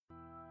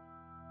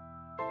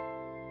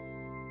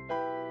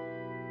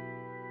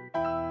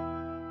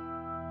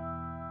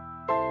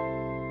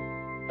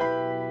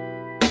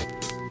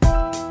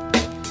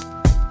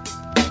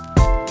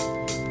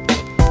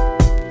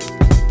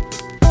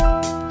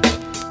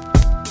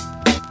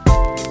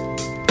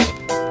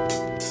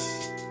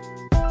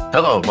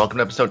Hello, and welcome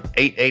to episode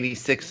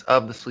 886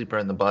 of The Sleeper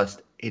and the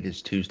Bust. It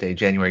is Tuesday,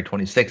 January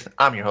 26th.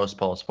 I'm your host,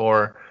 Paul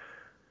Sporer,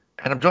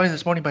 and I'm joined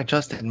this morning by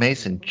Justin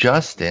Mason.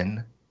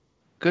 Justin,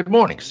 good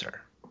morning, sir.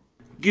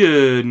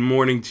 Good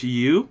morning to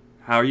you.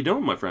 How are you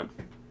doing, my friend?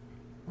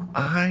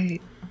 I'm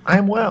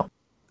well.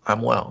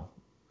 I'm well.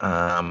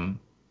 We're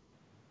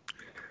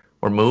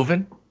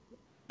moving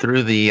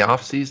through the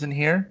off season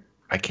here.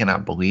 I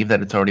cannot believe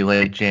that it's already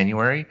late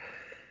January.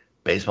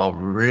 Baseball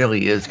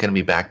really is going to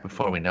be back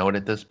before we know it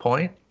at this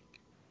point.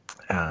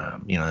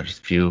 There's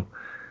a few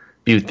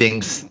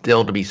things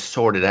still to be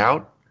sorted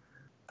out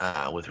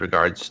with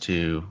regards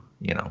to,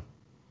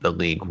 the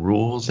league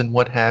rules and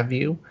what have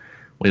you.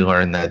 We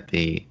learned that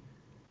the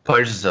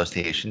Players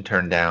Association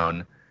turned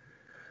down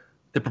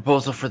the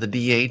proposal for the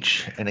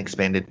DH and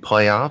expanded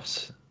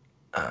playoffs.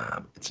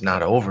 It's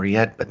not over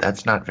yet, but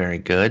that's not very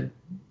good.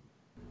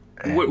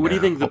 And, what do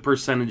you think the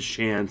percentage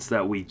chance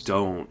that we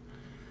don't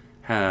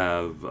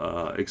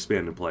have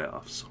expanded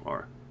playoffs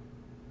are?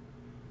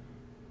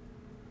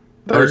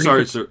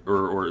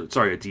 30%.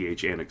 Sorry, a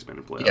DH and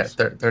expanded playoffs.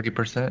 Yeah,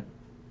 30%.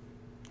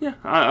 Yeah,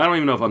 I don't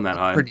even know if I'm that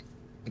high.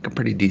 A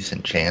pretty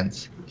decent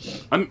chance.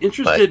 I'm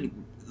interested.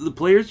 But the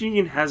Players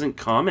Union hasn't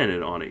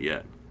commented on it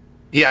yet.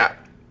 Yeah,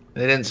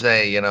 they didn't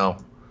say,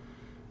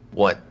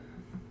 what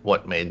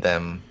made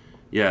them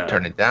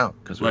turn it down,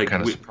 because we're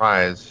kind of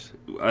surprised.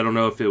 I don't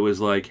know if it was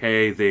like,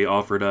 hey, they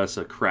offered us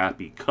a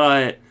crappy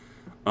cut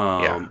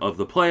of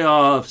the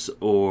playoffs,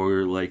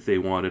 or like they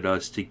wanted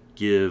us to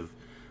give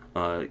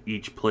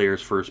each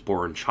player's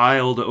firstborn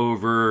child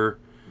over.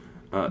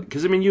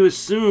 Because, you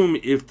assume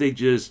if they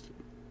just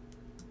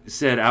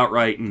said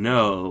outright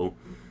no,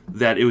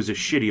 that it was a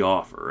shitty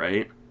offer,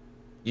 right?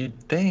 You'd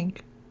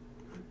think.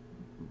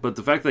 But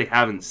the fact they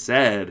haven't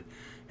said,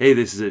 hey,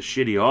 this is a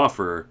shitty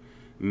offer,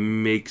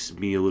 makes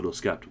me a little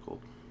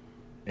skeptical.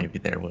 Maybe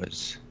there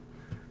was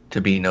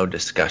to be no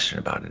discussion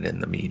about it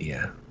in the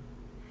media.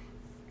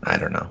 I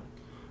don't know.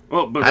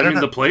 Well, but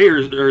the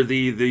players or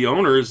the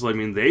owners,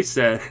 they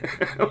said,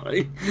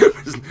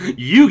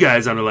 you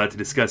guys aren't allowed to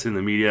discuss it in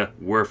the media.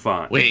 We're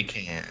fine. We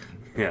can.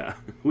 Yeah,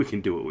 we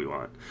can do what we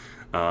want.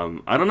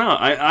 I don't know.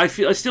 I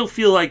still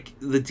feel like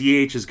the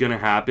DH is going to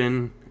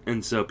happen,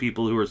 and so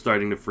people who are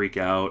starting to freak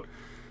out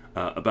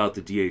about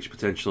the DH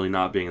potentially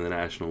not being in the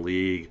National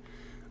League,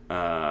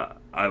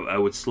 I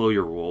would slow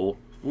your roll.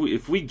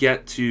 If we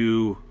get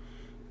to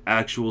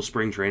actual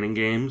spring training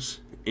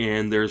games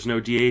and there's no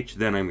DH,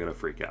 then I'm going to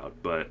freak out.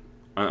 But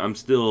I'm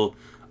still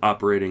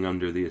operating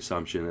under the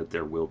assumption that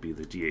there will be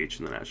the DH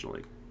in the National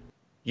League.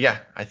 Yeah,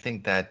 I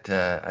think that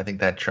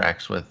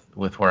tracks with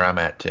where I'm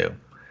at too.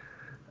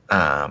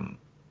 And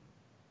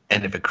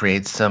if it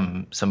creates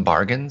some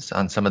bargains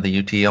on some of the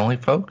UT only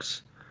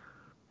folks,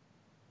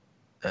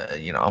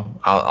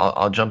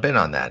 I'll jump in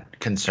on that.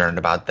 Concerned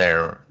about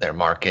their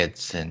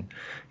markets and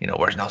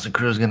where's Nelson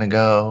Cruz going to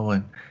go,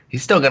 and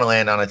he's still going to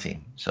land on a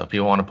team. So if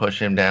people want to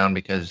push him down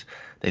because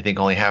they think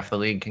only half the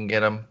league can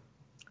get him,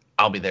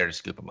 I'll be there to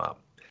scoop him up.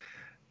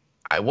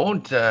 I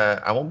won't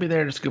be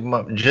there to scoop him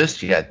up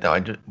just yet,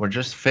 though. We're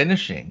just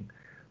finishing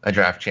a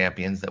draft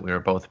champions that we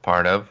were both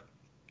part of,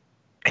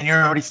 and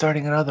you're already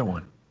starting another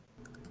one.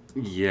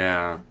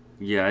 Yeah.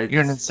 You're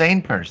an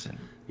insane person.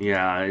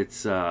 Yeah,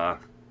 it's an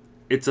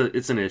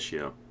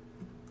issue.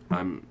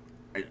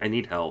 I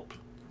need help.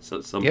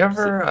 You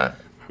ever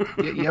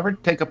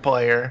take a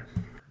player?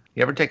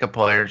 You ever take a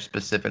player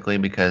specifically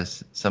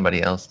because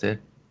somebody else did?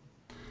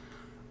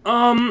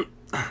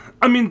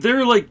 There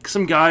are like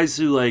some guys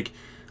who like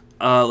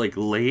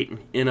late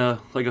in a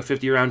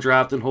 50-round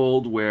draft and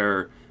hold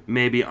where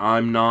maybe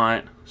I'm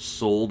not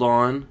sold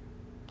on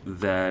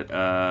that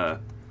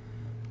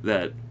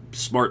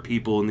smart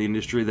people in the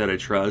industry that I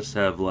trust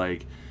have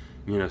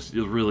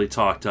really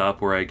talked up,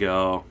 where I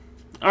go,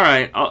 all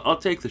right, I'll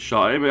take the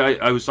shot.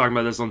 I was talking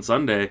about this on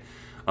Sunday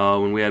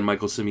when we had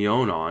Michael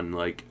Simeone on.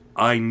 Like,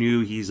 I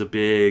knew he's a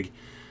big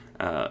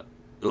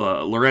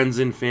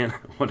Lorenzen fan. I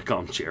want to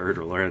call him Jared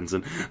or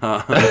Lorenzen.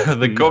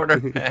 The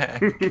quarterback.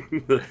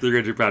 The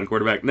 300-pound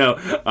quarterback. No,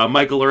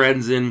 Michael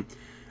Lorenzen.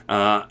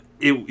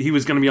 He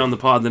was going to be on the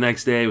pod the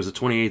next day. It was the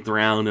 28th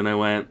round, and I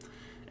went,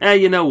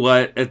 you know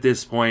what? At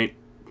this point,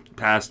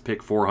 past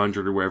pick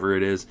 400 or wherever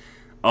it is,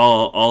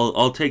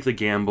 I'll take the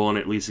gamble, and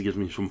at least it gives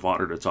me some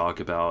fodder to talk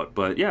about.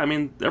 But yeah,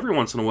 every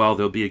once in a while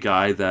there'll be a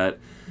guy that.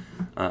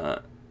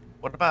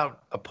 What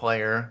about a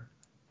player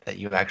that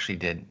you actually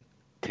didn't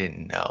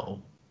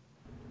know?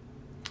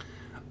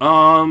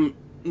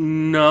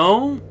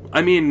 No.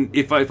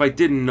 If I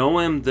didn't know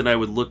him, then I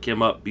would look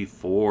him up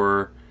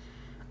before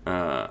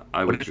I would draft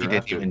him. What if you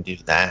didn't even do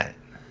that?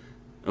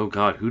 Oh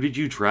God, who did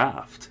you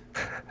draft?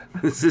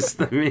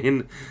 Let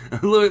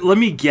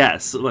me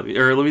guess. Let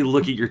me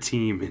look at your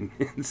team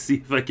and see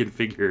if I can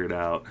figure it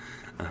out.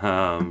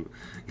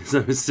 Because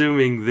I'm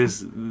assuming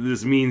this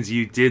means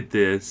you did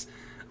this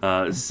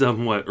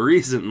somewhat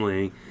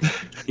recently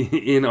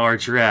in our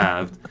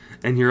draft,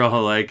 and you're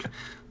all like,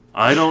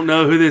 I don't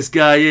know who this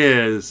guy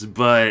is,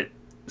 but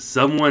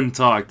someone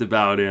talked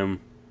about him.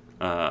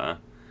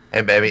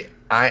 Hey, baby,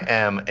 I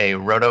am a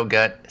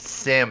RotoGut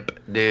simp,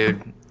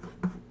 dude.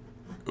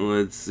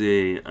 Let's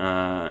see.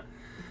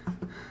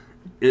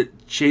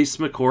 Chase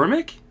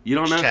McCormick? You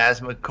don't know?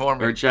 Chaz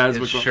McCormick. Or Chaz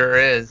It McCormick. sure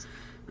is.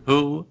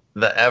 Who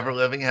the ever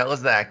living hell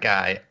is that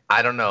guy?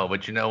 I don't know,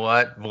 but you know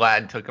what?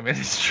 Vlad took him in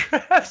his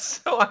draft,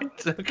 so I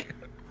took him.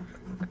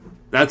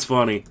 That's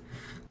funny.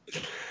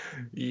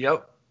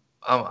 Yep.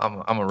 I'm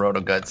a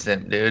RotoGut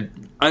simp, dude.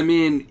 I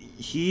mean,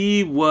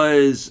 he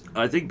was,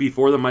 I think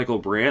before the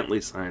Michael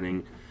Brantley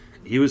signing,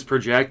 he was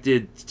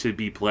projected to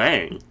be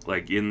playing,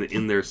 like,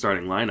 in their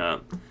starting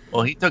lineup.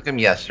 Well, he took him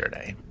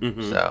yesterday,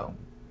 so,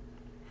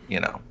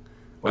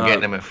 we're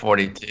getting him at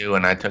 42,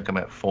 and I took him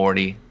at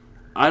 40.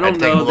 I don't I'd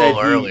take know him a little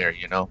that earlier,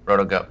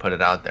 RotoGut put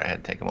it out there. I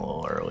had to take him a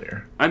little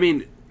earlier. I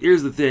mean,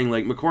 here's the thing.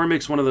 Like,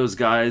 McCormick's one of those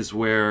guys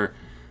where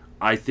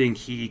I think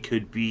he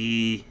could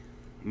be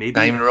maybe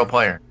Not even a real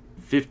player.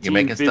 15, You're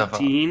making stuff up.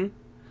 15,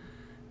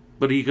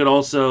 but he could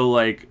also,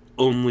 like,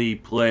 only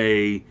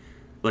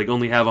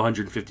have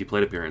 150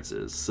 plate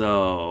appearances.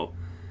 So,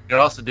 You could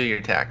also do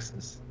your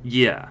taxes.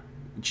 yeah.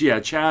 Yeah,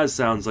 Chaz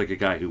sounds like a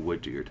guy who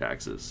would do your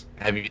taxes.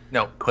 Have you?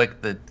 No,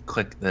 click the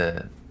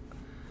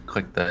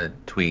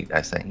tweet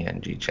I sent you in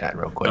G chat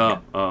real quick.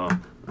 Oh.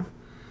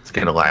 Let's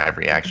get a live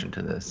reaction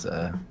to this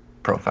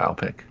profile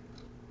pic.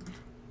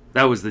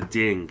 That was the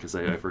ding, because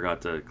I forgot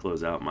to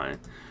close out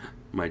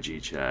my G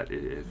chat.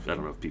 If I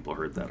don't know if people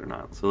heard that or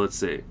not. So let's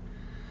see.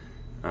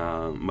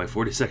 My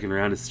 42nd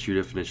round is the true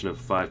definition of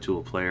a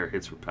 5-tool player.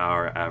 Hits for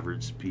power,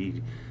 average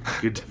speed,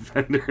 good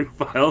defender, and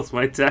files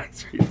my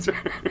tax return.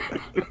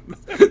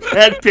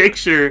 That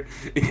picture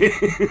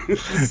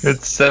is...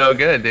 It's so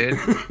good, dude.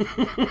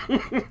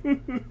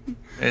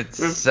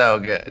 It's so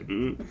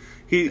good.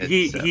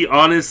 He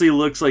honestly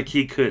looks like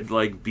he could,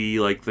 like, be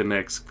like the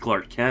next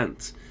Clark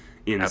Kent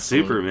in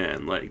Absolutely.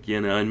 Superman, like,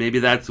 and maybe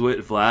that's what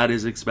Vlad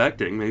is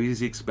expecting. Maybe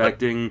he's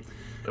expecting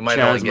We might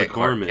Chaz only get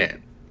Clark McCormick. Kent. I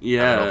don't know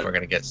Yeah, if we're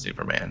gonna get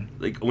Superman.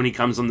 like when he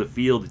comes on the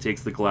field, he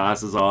takes the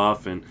glasses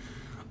off and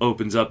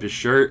opens up his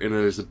shirt, and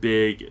there's a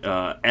big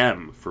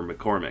M for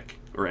McCormick,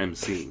 or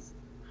MC.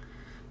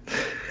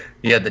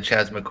 Yeah, the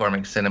Chaz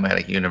McCormick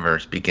cinematic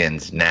universe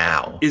begins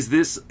now. Is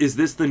this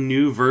the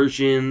new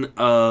version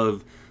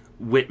of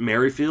Whit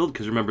Merrifield?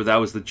 Because remember, that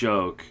was the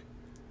joke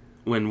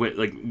when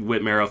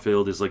Whit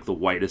Merrifield is like the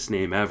whitest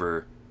name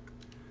ever.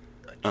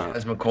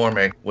 Chaz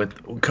McCormick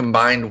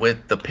combined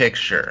with the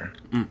picture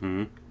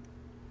Mm-hmm.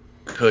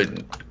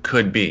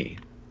 could be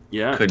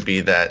Yeah.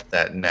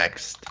 that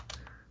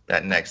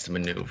next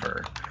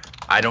maneuver.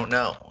 I don't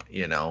know.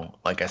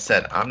 Like I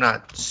said, I'm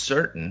not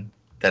certain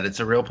that it's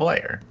a real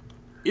player.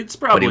 It's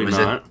probably was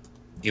not.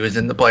 He was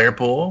in the player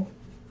pool,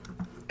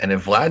 and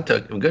if Vlad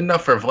took him, good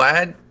enough for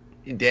Vlad,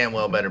 you damn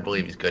well better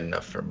believe he's good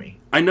enough for me.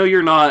 I know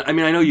you're not. I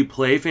mean, I know you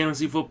play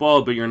fantasy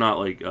football, but you're not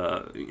like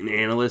an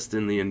analyst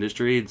in the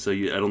industry. So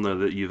I don't know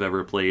that you've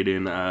ever played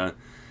in like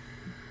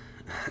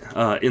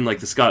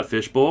the Scott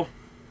Fish Bowl.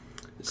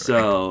 Correct.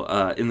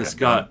 So in the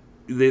Scott,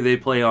 they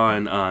play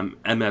on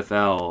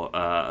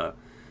MFL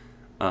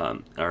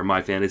or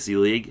My Fantasy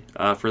League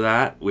for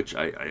that, which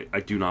I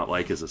do not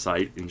like as a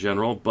site in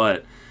general.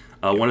 But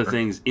one of the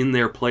things in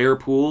their player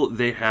pool,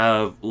 they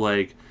have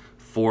like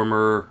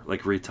former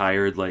like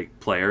retired like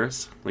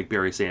players like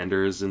Barry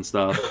Sanders and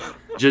stuff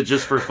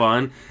just for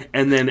fun,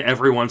 and then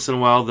every once in a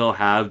while they'll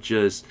have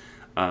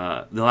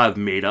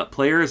made up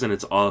players, and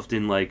it's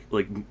often like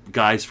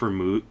guys for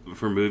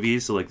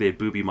movies. So like they had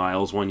Booby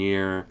Miles one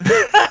year.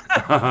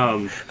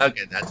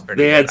 Okay, that's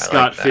pretty. They good. had I Scott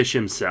like that. Fish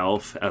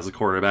himself as a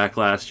quarterback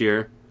last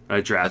year. I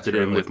drafted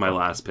That's him really with my cool.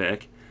 last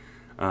pick.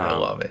 I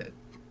love it.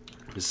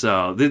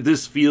 So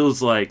this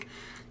feels like,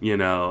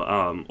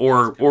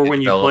 or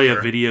when you play a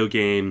developer. video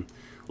game,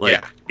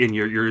 like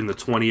you're in the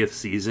 20th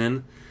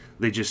season,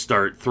 they just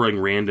start throwing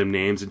random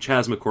names, and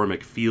Chaz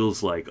McCormick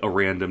feels like a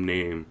random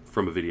name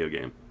from a video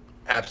game.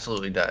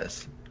 Absolutely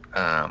does.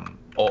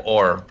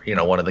 Or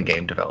one of the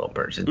game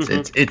developers.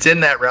 It's in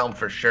that realm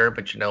for sure.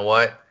 But you know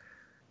what?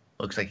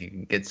 Looks like you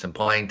can get some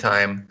playing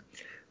time.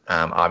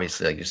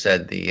 Obviously, like you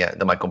said,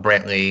 the Michael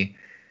Brantley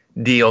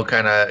deal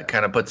kind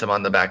of puts him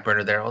on the back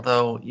burner there.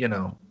 Although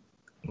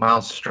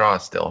Miles Straw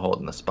is still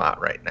holding the spot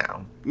right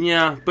now.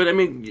 Yeah, but I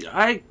mean,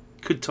 I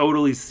could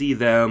totally see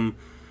them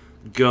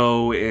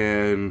go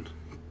and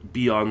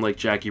be on like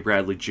Jackie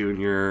Bradley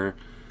Jr.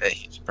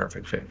 He's a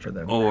perfect fit for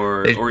them.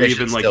 or They even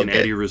should like still an get-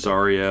 Eddie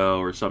Rosario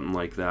or something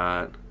like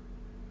that.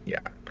 Yeah,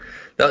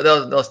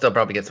 they'll still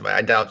probably get somebody.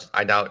 I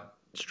doubt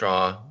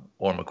Straw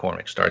or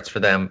McCormick starts for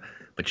them.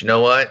 But you know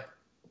what?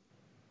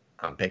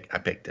 I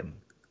picked him.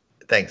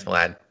 Thanks,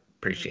 Vlad.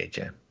 Appreciate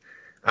you.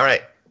 All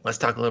right, let's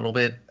talk a little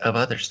bit of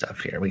other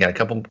stuff here. We got a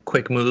couple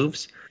quick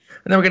moves,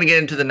 and then we're going to get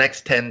into the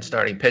next 10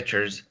 starting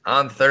pitchers.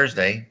 On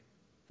Thursday,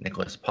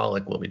 Nicholas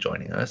Pollock will be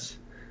joining us.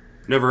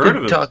 Never heard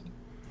of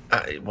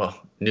him.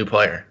 New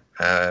player.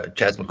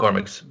 Chaz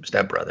McCormick's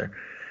stepbrother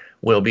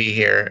will be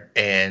here,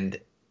 and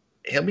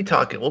we'll be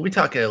talking a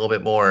little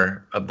bit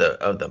more of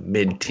the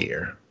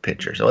mid-tier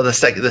pitchers, or the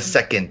second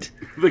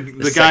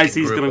The guys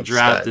he's group going to of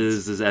draft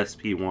studs. is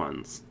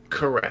SP1s.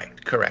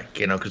 Correct.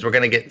 Because we're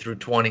going to get through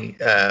 10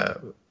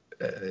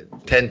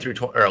 through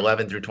 20, or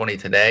 11 through 20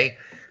 today,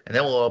 and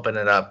then we'll open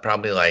it up.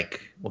 Probably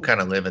we'll kind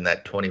of live in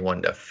that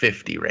 21 to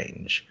 50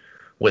 range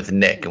with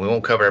Nick, and we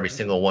won't cover every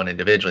single one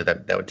individually.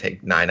 That would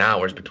take 9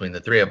 hours between the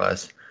three of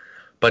us.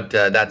 But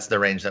that's the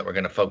range that we're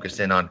going to focus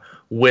in on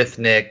with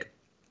Nick.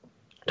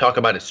 Talk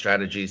about his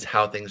strategies,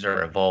 how things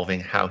are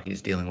evolving, how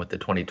he's dealing with the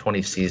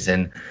 2020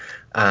 season,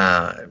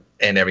 and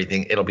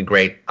everything. It'll be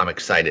great. I'm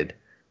excited.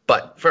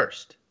 But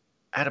first,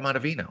 Adam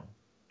Ottavino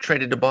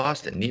traded to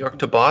Boston. New York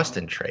to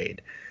Boston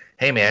trade.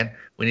 Hey, man,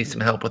 we need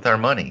some help with our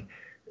money.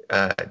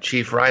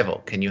 Chief rival,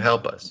 can you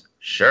help us?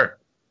 Sure.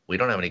 We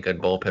don't have any good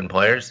bullpen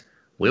players.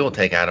 We will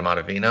take Adam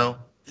Ottavino.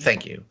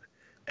 Thank you.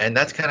 And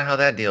that's kind of how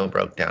that deal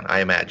broke down,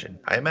 I imagine.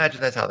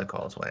 That's how the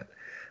calls went.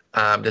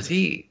 Does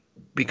he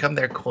become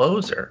their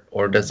closer,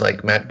 or does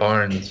Matt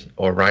Barnes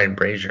or Ryan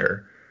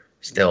Brazier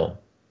still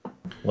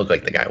look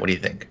like the guy? What do you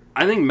think?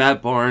 I think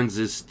Matt Barnes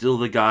is still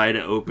the guy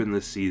to open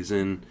the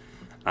season,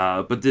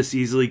 but this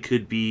easily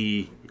could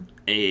be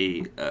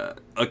a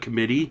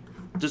committee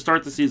to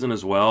start the season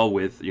as well,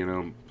 with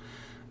maybe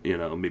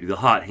the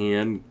hot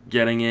hand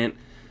getting it.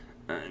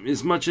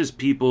 As much as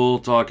people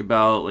talk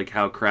about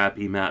how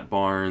crappy Matt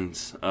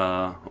Barnes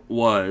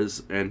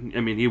was, and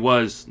I mean he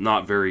was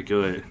not very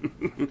good,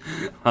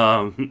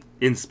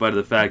 in spite of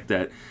the fact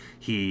that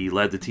he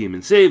led the team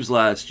in saves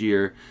last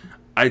year,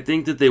 I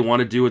think that they want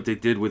to do what they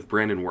did with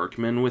Brandon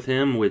Workman with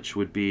him, which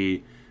would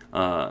be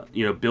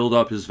build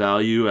up his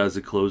value as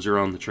a closer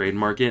on the trade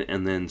market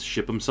and then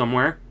ship him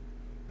somewhere.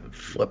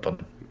 Flip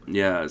him.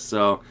 Yeah,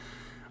 so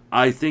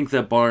I think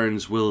that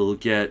Barnes will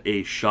get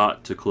a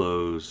shot to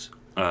close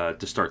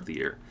to start the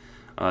year.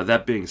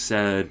 That being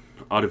said,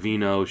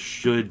 Ottavino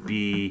should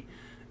be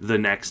the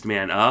next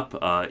man up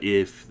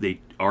if they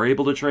are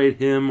able to trade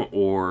him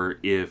or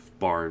if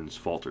Barnes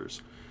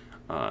falters.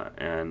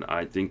 And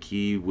I think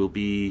he will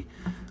be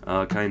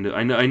kind of...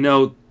 I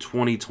know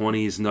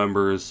 2020's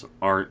numbers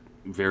aren't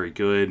very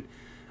good,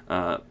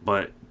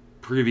 but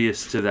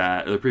previous to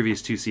that, the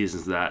previous 2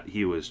 seasons of that,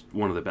 he was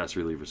one of the best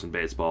relievers in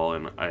baseball,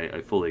 and I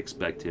fully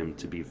expect him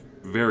to be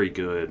very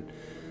good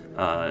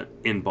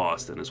in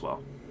Boston as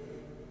well.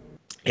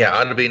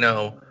 Yeah,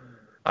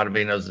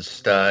 Ottavino's a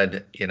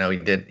stud. He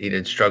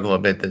did struggle a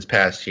bit this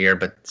past year,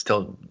 but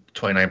still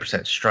 29%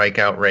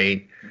 strikeout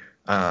rate.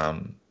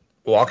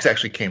 Walks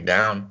actually came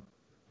down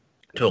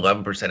to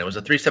 11%. It was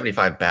a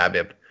 375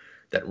 BABIP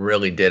that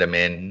really did him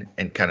in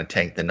and kind of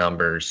tanked the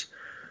numbers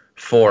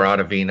for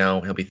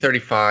Ottavino. He'll be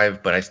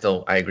 35, but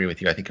I agree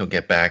with you. I think he'll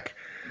get back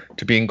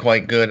to being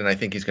quite good, and I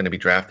think he's going to be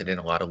drafted in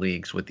a lot of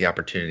leagues with the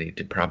opportunity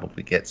to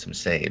probably get some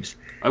saves.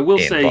 I will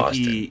say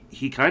Boston.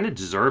 he kind of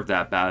deserved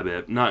that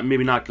BABIP.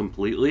 Maybe not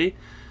completely,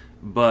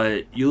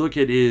 but you look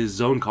at his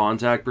zone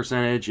contact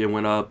percentage, it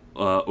went up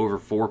over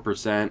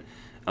 4%,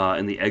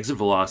 and the exit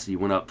velocity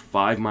went up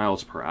 5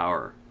 miles per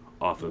hour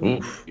off of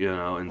it.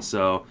 And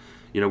so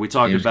we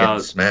talk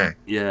about smacked.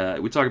 Yeah,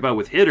 we talk about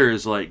with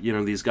hitters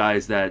these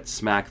guys that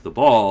smack the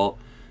ball,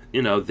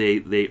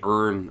 they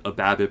earn a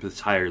BABIP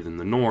that's higher than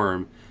the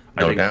norm.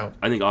 No doubt.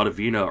 I think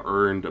Ottavino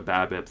earned a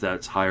BABIP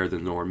that's higher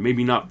than norm.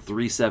 Maybe not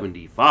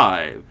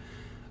 375,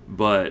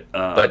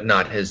 but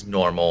not his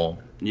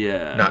normal.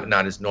 Yeah,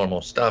 not his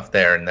normal stuff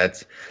there, and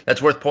that's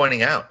worth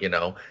pointing out.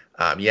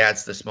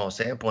 It's the small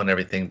sample and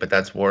everything, but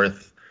that's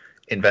worth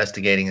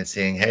investigating and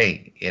seeing.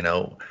 Hey,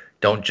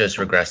 don't just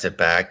regress it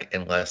back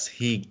unless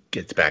he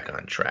gets back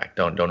on track.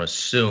 Don't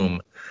assume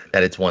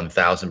that it's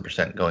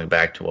 1,000% going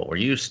back to what we're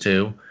used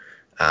to,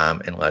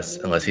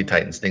 unless he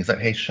tightens things up.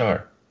 Hey,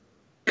 Shar,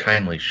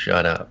 kindly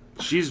shut up.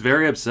 She's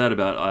very upset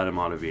about Adam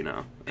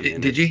Ottavino.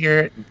 Did you hear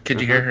it?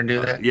 Could you hear her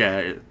do that?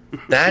 Yeah.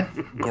 That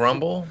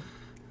grumble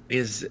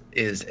is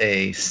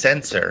a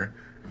sensor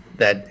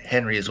that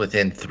Henry is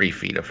within 3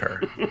 feet of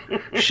her.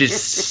 She's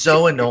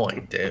so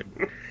annoying, dude.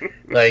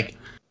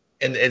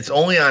 And it's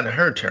only on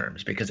her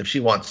terms, because if she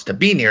wants to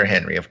be near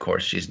Henry, of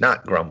course, she's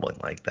not grumbling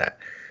like that.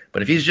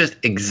 But if he's just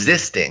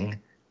existing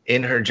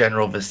in her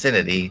general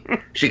vicinity,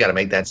 she got to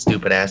make that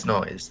stupid ass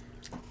noise.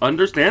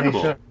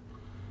 Understandable. Hey,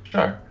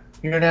 sure.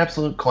 You're an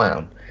absolute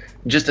clown.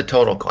 Just a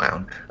total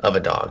clown of a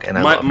dog. And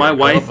my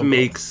wife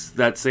makes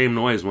that same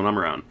noise when I'm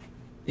around.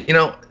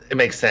 It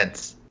makes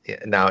sense.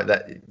 Now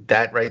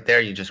that right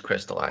there, you just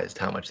crystallized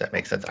how much that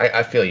makes sense.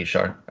 I feel you,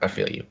 Shar. I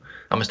feel you.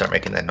 I'm gonna start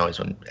making that noise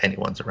when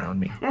anyone's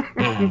around me.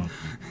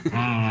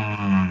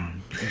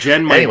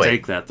 Jen might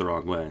take that the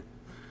wrong way.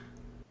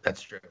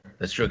 That's true.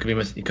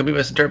 It could be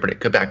misinterpreted.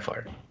 Could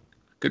backfire.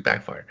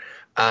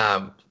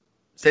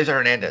 Cesar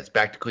Hernandez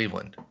back to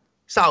Cleveland.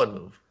 Solid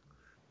move.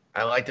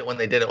 I liked it when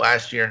they did it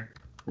last year,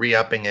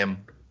 re-upping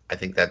him. I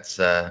think that's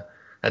a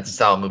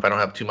solid move. I don't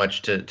have too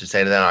much to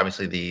say to that.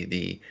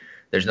 Obviously,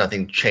 there's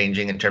nothing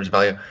changing in terms of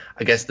value.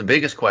 I guess the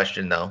biggest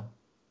question, though,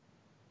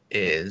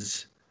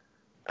 is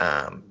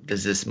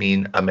does this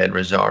mean Ahmed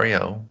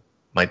Rosario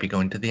might be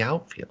going to the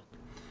outfield?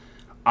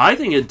 I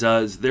think it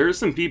does. There are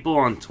some people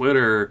on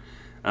Twitter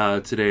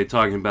today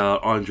talking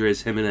about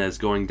Andres Jimenez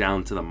going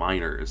down to the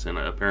minors, and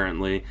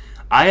apparently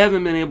I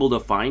haven't been able to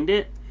find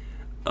it,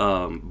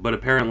 but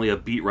apparently a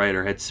beat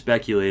writer had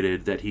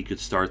speculated that he could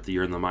start the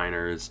year in the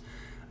minors.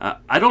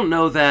 I don't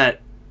know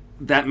that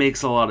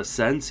makes a lot of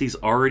sense. He's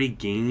already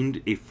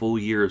gained a full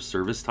year of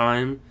service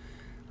time,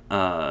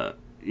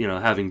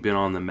 having been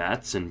on the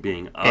Mets and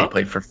being up. He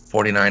played for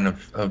 49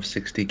 of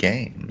 60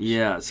 games.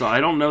 Yeah, so I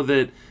don't know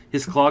that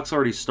his clock's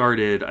already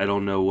started. I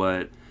don't know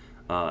what...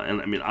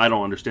 and I mean, I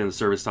don't understand the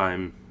service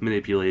time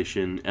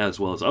manipulation as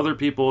well as other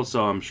people,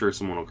 so I'm sure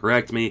someone will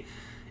correct me.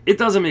 It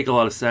doesn't make a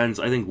lot of sense.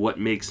 I think what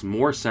makes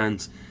more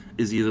sense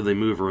is either they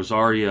move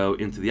Rosario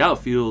into the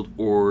outfield,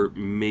 or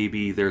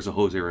maybe there's a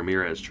Jose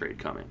Ramirez trade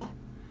coming.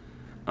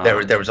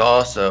 There was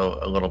also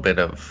a little bit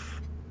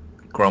of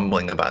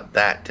grumbling about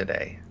that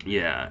today.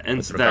 Yeah,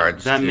 and so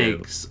that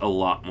makes a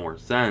lot more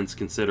sense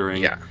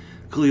considering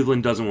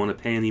Cleveland doesn't want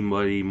to pay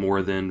anybody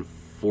more than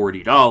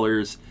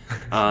 $40,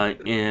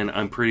 and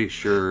I'm pretty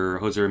sure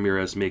Jose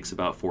Ramirez makes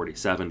about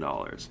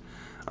 $47.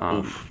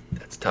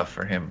 That's tough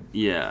for him.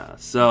 Yeah,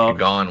 so you're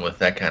gone with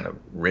that kind of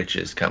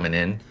riches coming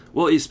in.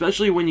 Well,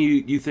 especially when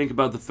you think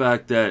about the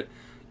fact that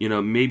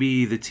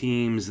maybe the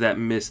teams that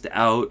missed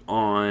out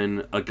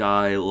on a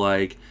guy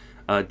like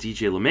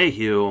DJ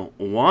LeMahieu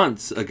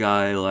wants a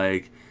guy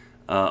like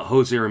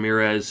Jose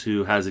Ramirez,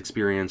 who has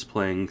experience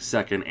playing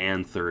second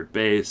and third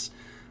base.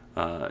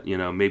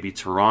 Maybe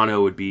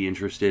Toronto would be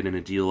interested in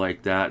a deal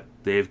like that.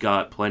 They've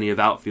got plenty of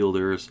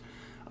outfielders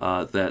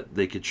that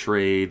they could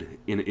trade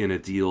in a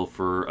deal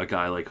for a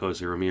guy like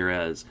Jose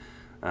Ramirez.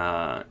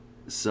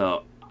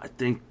 So I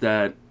think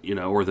that,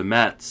 or the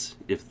Mets,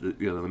 if the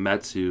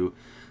Mets who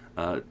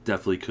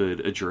definitely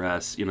could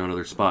address,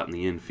 another spot in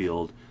the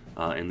infield,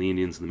 and the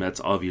Indians and the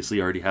Mets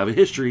obviously already have a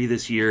history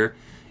this year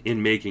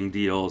in making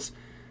deals.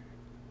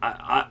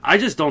 I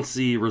just don't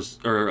see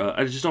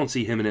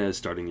Jimenez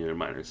starting in the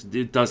minors.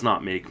 It does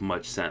not make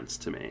much sense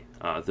to me.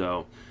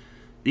 Though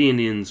the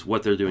Indians,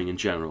 what they're doing in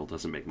general,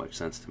 doesn't make much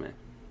sense to me.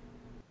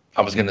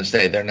 I was going to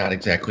say they're not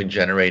exactly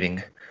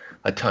generating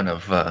a ton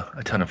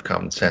of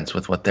common sense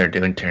with what they're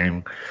doing,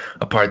 tearing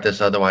apart this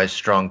otherwise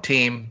strong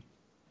team,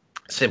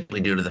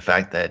 simply due to the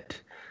fact that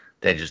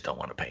they just don't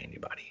want to pay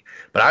anybody.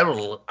 But I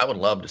would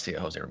love to see a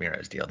Jose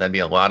Ramirez deal. That'd be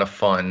a lot of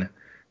fun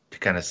to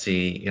kind of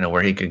see,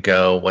 where he could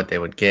go, what they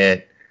would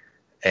get.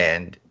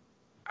 And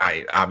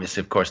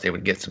obviously, of course, they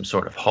would get some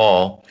sort of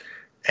haul,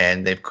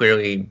 and they've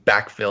clearly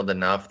backfilled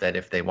enough that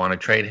if they want to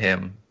trade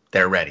him,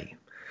 they're ready.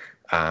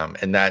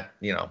 And that,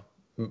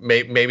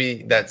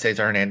 maybe that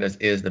Cesar Hernandez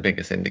is the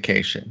biggest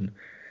indication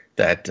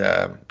that,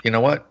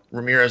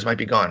 Ramirez might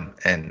be gone,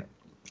 and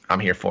I'm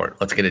here for it.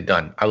 Let's get it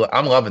done.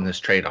 I'm loving this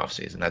trade-off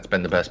season. That's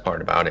been the best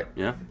part about it.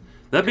 Yeah.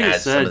 That being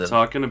said,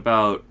 talking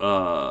about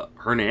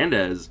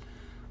Hernandez,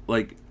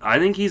 I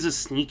think he's a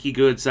sneaky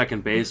good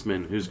second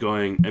baseman he's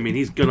going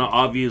to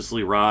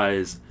obviously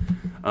rise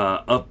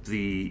up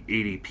the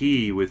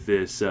ADP with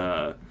this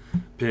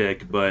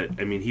pick, but,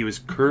 he was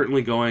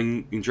currently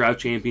going in Draft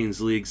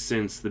Champions League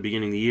since the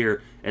beginning of the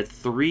year at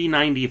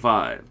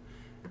 395.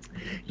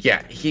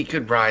 Yeah, he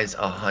could rise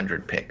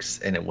 100 picks,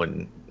 and it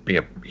wouldn't be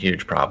a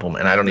huge problem,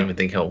 and I don't even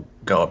think he'll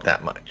go up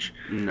that much.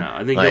 No,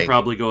 I think he'll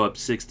probably go up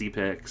 60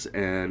 picks,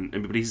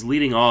 but he's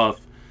leading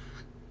off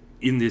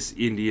in this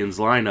Indians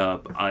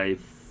lineup. I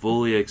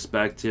fully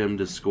expect him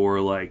to score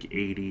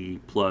 80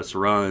 plus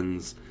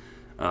runs,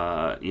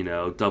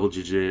 double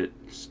digit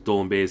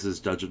stolen bases,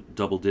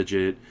 double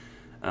digit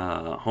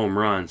home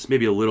runs.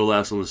 Maybe a little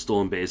less on the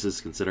stolen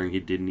bases, considering he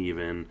didn't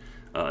even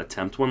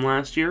attempt one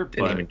last year.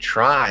 Didn't even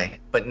try.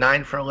 But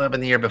 9 for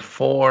 11 the year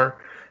before,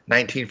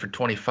 19 for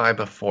 25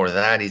 before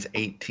that. He's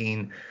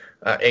 80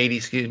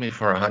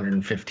 for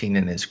 115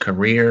 in his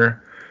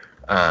career.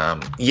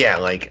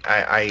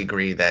 I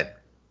agree that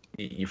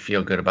you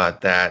feel good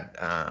about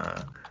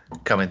that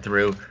coming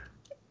through.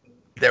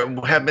 There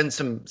have been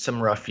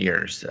some rough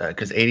years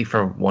because 80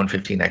 for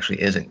 115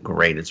 actually isn't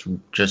great. It's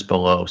just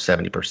below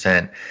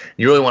 70%.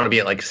 You really want to be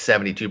at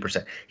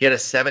 72%. He had a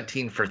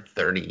 17 for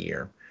 30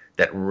 year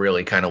that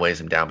really kind of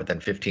weighs him down, but then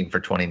 15 for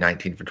 20,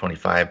 19 for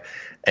 25,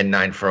 and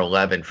 9 for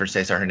 11 for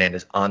Cesar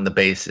Hernandez on the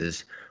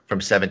bases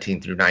from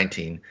 17 through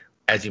 19.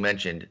 As you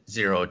mentioned,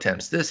 0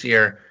 attempts this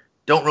year.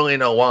 Don't really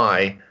know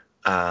why.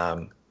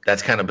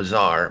 That's kind of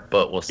bizarre,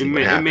 but we'll see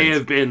what happens. It may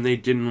have been they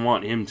didn't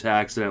want him to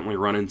accidentally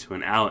run into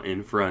an out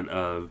in front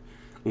of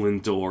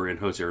Lindor and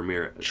Jose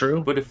Ramirez.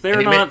 True. But if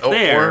they're not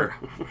there...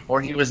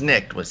 Or he was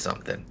nicked with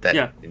something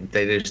that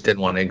they just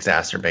didn't want to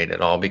exacerbate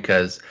it all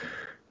because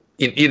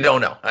you don't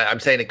know. I'm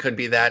saying it could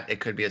be that. It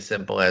could be as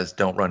simple as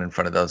don't run in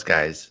front of those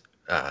guys,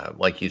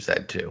 like you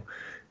said, too.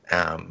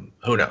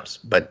 Who knows?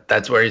 But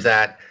that's where he's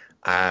at.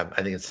 I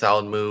think it's a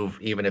solid move,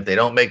 even if they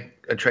don't make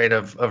a trade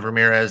of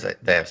Ramirez.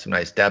 They have some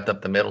nice depth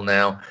up the middle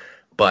now,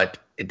 but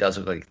it does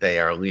look like they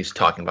are at least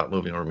talking about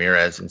moving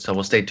Ramirez, and so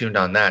we'll stay tuned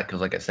on that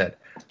because, like I said,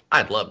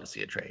 I'd love to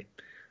see a trade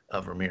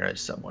of Ramirez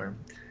somewhere.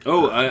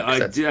 Oh,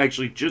 I did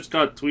actually just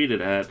got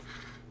tweeted at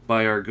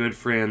by our good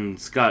friend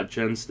Scott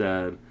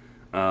Genstad,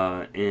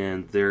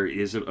 and there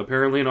is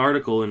apparently an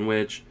article in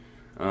which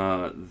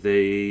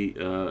Terry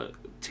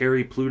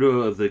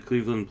Pluto of the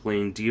Cleveland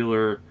Plain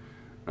Dealer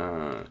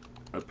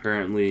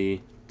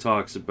apparently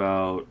talks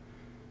about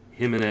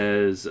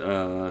Jimenez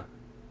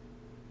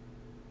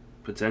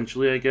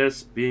potentially, I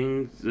guess,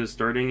 being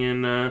starting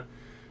in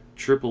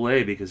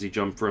AAA because he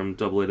jumped from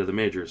AA to the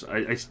majors.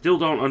 I still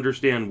don't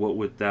understand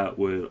what that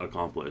would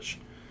accomplish,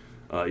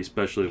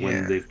 especially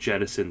when they've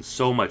jettisoned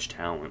so much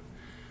talent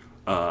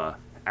out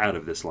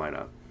of this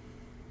lineup.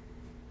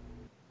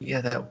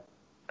 Yeah,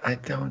 I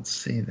don't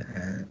see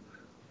that.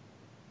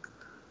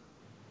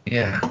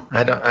 Yeah,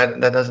 I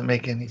don't. That doesn't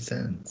make any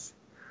sense.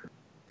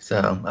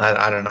 So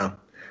I don't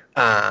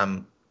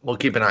know. We'll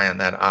keep an eye on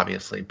that,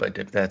 obviously. But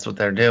if that's what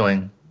they're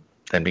doing,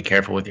 then be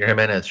careful with your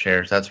Jimenez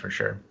shares. That's for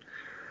sure.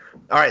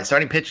 All right,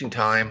 starting pitching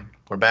time.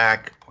 We're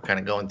back. We're kind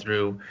of going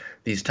through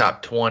these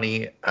top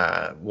 20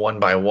 one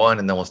by one,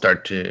 and then we'll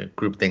start to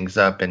group things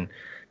up and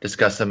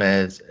discuss them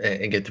and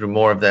get through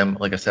more of them,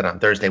 like I said, on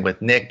Thursday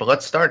with Nick. But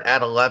let's start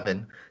at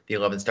 11. The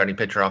 11th starting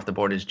pitcher off the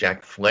board is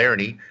Jack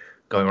Flaherty,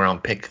 going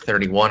around pick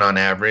 31 on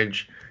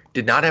average.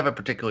 Did not have a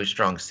particularly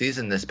strong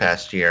season this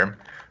past year,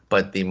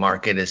 but the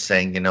market is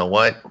saying, you know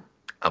what,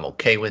 I'm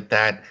okay with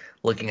that.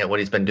 Looking at what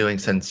he's been doing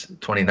since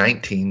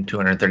 2019,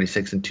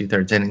 236 and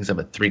 2/3 innings of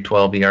a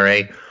 3.12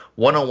 ERA,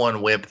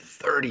 101 WHIP,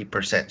 30%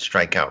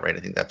 strikeout rate. I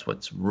think that's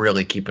what's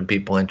really keeping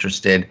people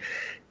interested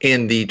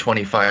in the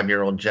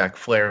 25-year-old Jack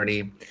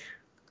Flaherty.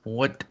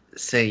 What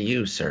say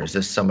you, sir? Is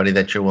this somebody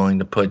that you're willing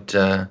to put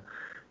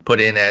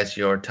in as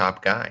your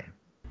top guy?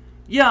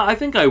 Yeah, I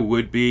think I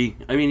would be.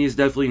 I mean, he's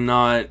definitely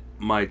not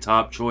my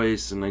top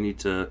choice, and I need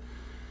to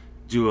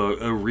do a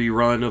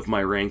rerun of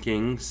my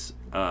rankings.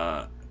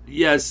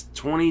 Yes,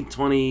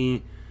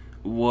 2020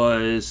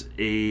 was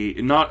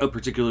not a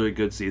particularly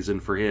good season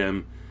for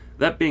him.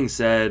 That being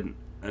said,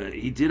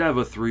 he did have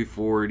a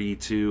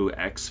 342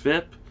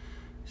 xFIP,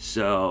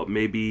 so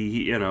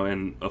maybe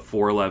and a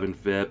 411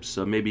 FIP,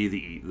 so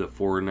maybe the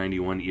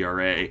 491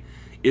 ERA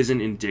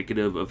isn't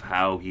indicative of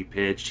how he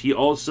pitched. He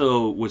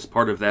also was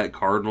part of that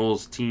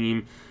Cardinals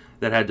team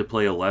that had to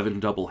play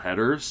 11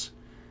 doubleheaders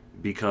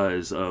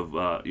because of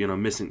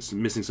missing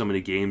so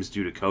many games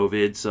due to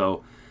COVID.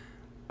 So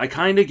I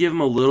kind of give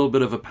him a little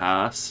bit of a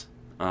pass.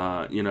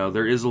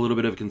 There is a little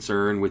bit of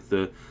concern with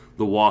the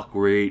walk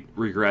rate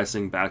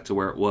regressing back to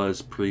where it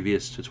was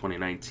previous to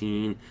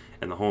 2019,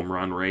 and the home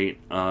run rate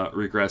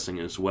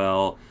regressing as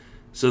well.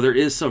 So there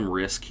is some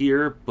risk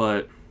here,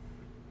 but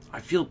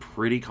I feel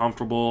pretty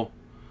comfortable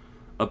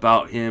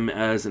about him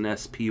as an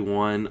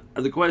SP1.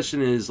 The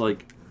question is,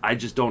 I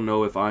just don't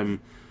know if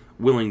I'm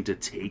willing to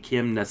take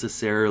him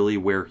necessarily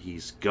where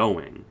he's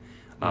going,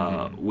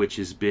 which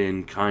has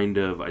been kind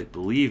of, I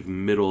believe,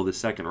 middle of the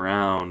second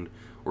round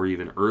or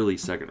even early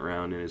second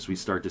round. And as we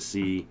start to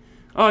see,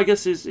 I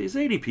guess his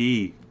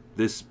ADP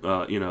this,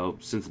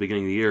 since the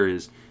beginning of the year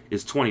is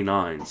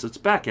 29. So it's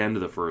back end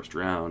of the first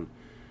round.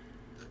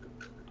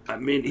 I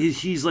mean,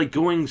 he's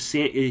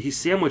he's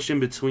sandwiched in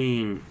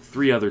between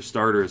three other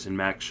starters in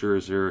Max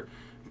Scherzer,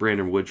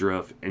 Brandon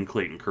Woodruff, and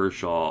Clayton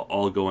Kershaw,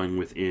 all going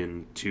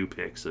within 2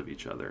 picks of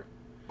each other.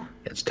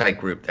 It's tight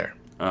group there.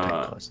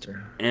 Tight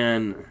cluster.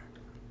 And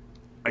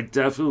I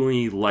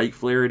definitely like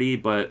Flaherty,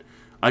 but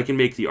I can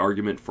make the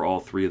argument for all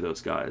 3 of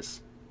those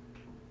guys.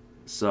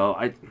 So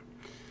I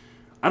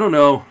don't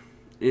know.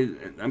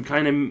 I'm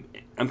kind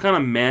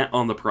of mad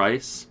on the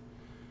price.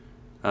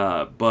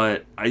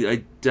 But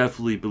I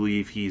definitely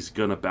believe he's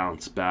gonna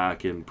bounce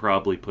back and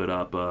probably put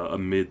up a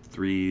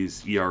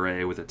mid-3s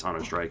ERA with a ton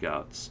of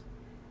strikeouts.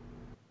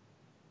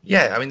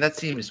 Yeah, I mean that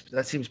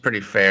seems pretty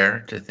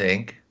fair to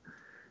think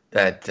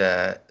that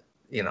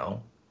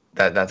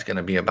that's going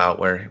to be about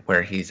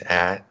where he's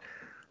at.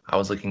 I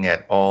was looking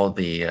at all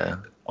the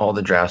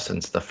drafts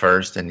since the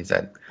first, and he's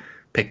at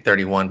pick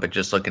 31. But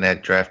just looking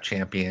at Draft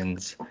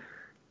Champions,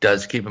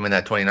 does keep him in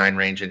that 29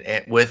 range,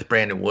 and with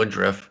Brandon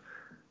Woodruff.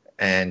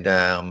 And,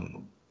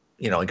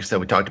 like I said,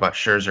 we talked about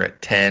Scherzer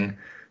at 10.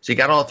 So you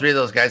got all 3 of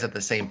those guys at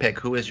the same pick.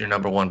 Who is your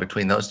number one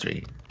between those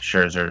 3?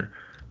 Scherzer,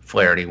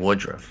 Flaherty,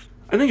 Woodruff.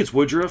 I think it's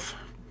Woodruff.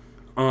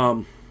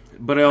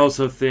 But I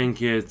also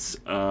think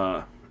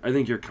I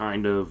think you're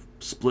kind of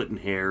splitting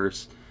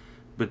hairs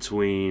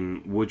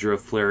between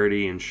Woodruff,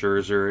 Flaherty, and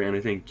Scherzer. And I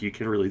think you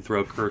can really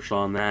throw Kershaw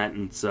on that.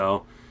 And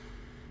so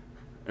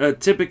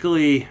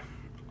typically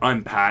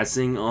I'm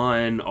passing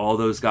on all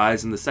those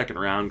guys in the second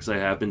round because I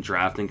have been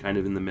drafting kind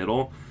of in the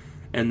middle.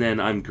 And then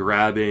I'm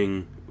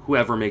grabbing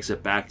whoever makes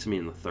it back to me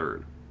in the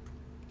third.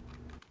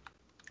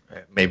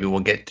 Maybe we'll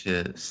get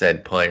to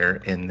said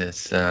player in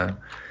this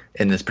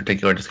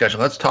particular discussion.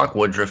 Let's talk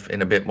Woodruff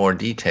in a bit more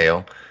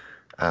detail.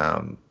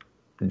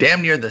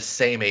 Damn near the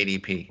same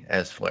ADP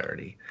as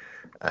Flaherty,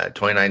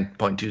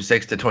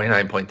 29.26 to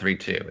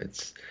 29.32.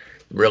 It's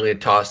really a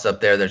toss-up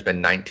there. There's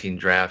been 19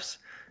 draft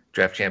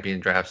champion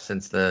drafts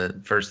since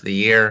the first of the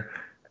year,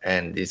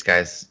 and these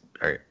guys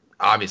are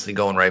obviously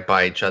going right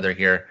by each other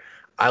here.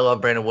 I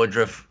love Brandon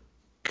Woodruff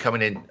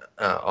coming in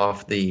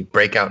off the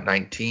breakout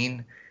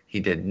 19. He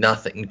did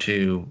nothing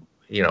to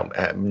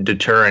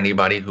deter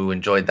anybody who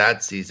enjoyed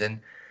that season.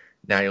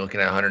 Now you're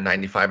looking at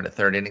 195 in the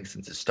third inning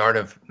since the start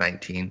of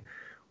 19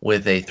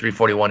 with a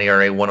 3.41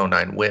 ERA,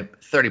 109 WHIP,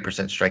 30%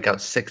 strikeout,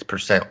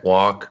 6%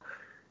 walk.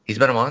 He's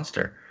been a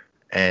monster.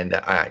 and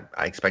I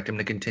expect him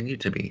to continue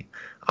to be.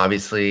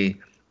 Obviously,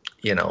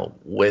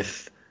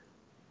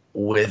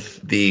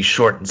 with the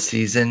shortened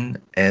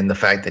season and the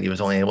fact that he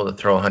was only able to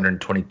throw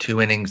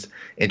 122 innings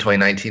in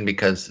 2019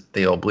 because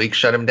the oblique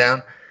shut him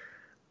down,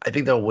 I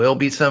think there will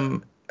be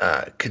some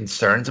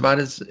concerns about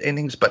his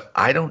innings, but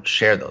I don't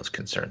share those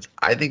concerns.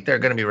 I think they're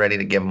going to be ready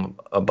to give him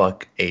a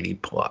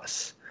 $180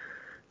 plus.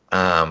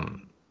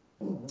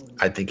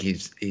 I think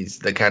he's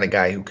the kind of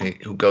guy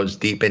who goes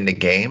deep into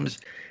games,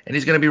 and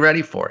he's going to be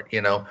ready for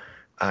it.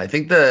 I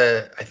think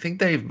they're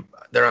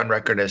on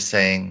record as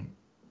saying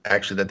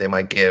actually that they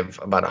might give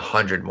about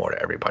 100 more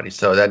to everybody.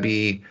 So that'd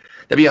be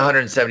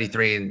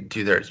 173 and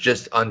 2/3,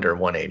 just under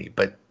 180.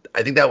 But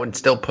I think that would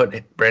still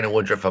put Brandon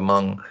Woodruff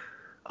among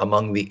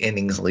the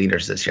innings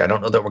leaders this year. I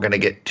don't know that we're going to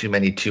get too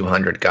many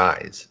 200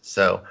 guys.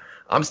 So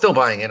I'm still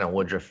buying in on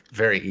Woodruff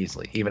very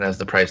easily, even as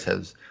the price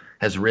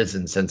has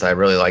risen since I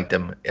really liked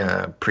him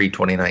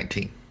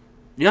pre-2019.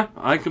 Yeah,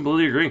 I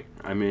completely agree.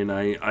 I mean,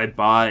 I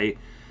buy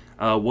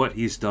what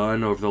he's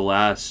done over the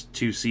last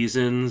 2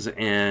 seasons,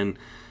 and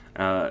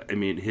I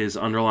mean, his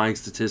underlying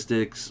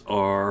statistics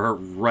are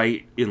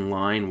right in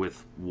line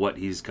with what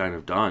he's kind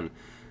of done.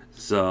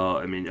 So,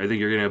 I mean, I think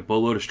you're going to have a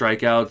boatload of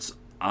strikeouts.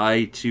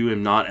 I, too,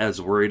 am not as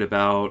worried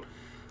about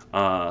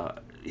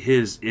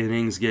his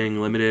innings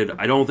getting limited.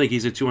 I don't think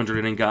he's a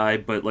 200-inning guy,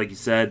 but like you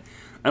said,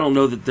 I don't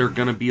know that there are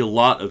going to be a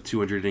lot of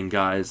 200-inning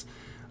guys.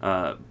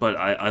 But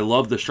I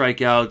love the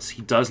strikeouts.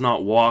 He does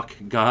not walk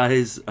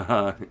guys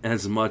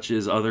as much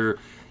as other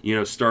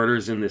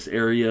starters in this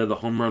area. The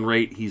home run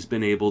rate he's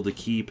been able to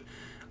keep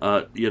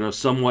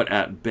somewhat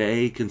at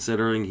bay,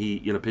 considering he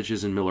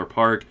pitches in Miller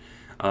Park.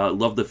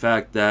 Love the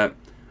fact that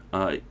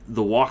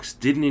the walks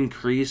didn't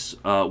increase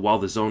while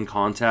the zone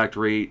contact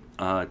rate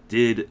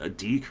did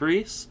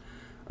decrease.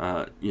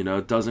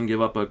 Doesn't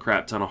give up a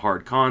crap ton of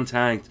hard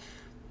contact.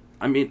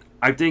 I mean,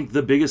 I think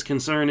the biggest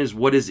concern is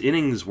what his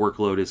innings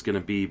workload is going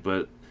to be,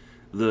 but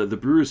the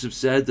Brewers have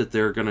said that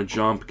they're going to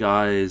jump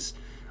guys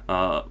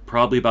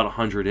probably about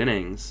 100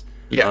 innings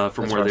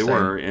from where they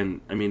were,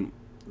 and I mean,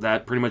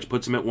 that pretty much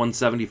puts them at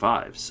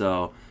 175.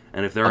 So,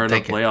 and if they're in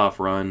a playoff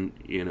run,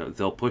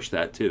 they'll push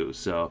that too.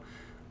 So,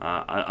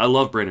 I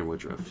love Brandon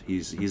Woodruff.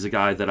 He's a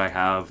guy that I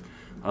have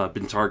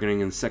been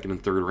targeting in the second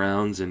and third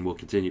rounds, and will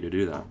continue to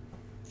do that.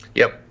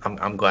 Yep,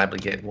 I'm gladly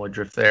getting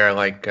Woodruff there.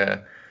 Like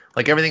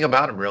everything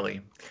about him,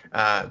 really.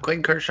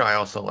 Clayton Kershaw I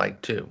also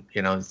like, too.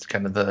 It's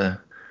kind of the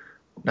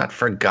not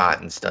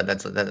forgotten stud. That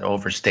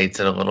overstates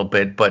it a little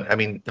bit. But, I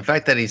mean, the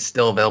fact that he's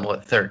still available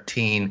at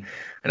 13.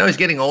 I know he's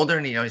getting older,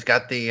 and, he's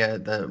got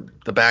the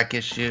back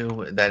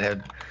issue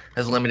that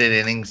has limited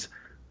innings.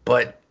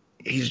 But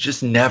he's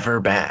just never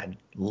bad.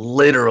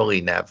 Literally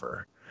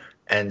never.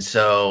 And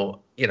so,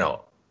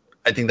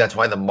 I think that's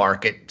why the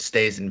market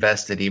stays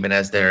invested, even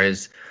as there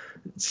is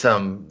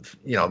some,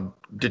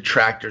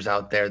 detractors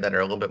out there that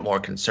are a little bit more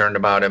concerned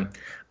about him.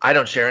 I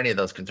don't share any of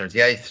those concerns.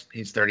 Yeah,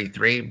 he's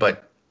 33,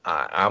 but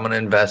I'm going to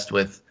invest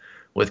with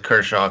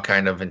Kershaw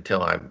kind of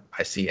until I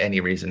see any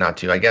reason not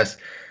to. I guess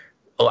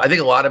I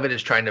think a lot of it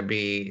is trying to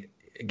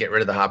get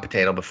rid of the hot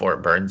potato before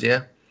it burns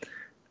you,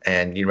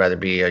 and you'd rather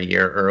be a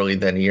year early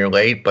than a year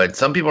late. But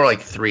some people are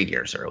like 3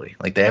 years early.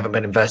 Like they haven't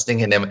been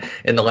investing in him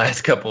in the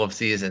last couple of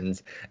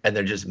seasons, and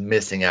they're just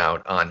missing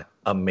out on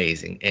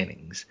amazing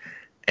innings.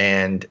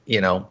 And,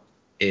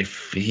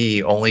 if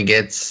he only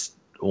gets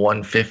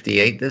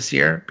 158 this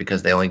year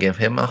because they only give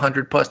him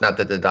 100 plus, not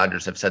that the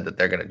Dodgers have said that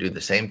they're going to do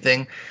the same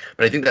thing,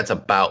 but I think that's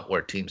about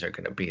where teams are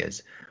going to be,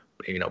 is,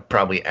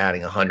 probably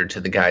adding 100 to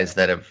the guys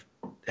that have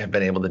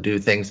been able to do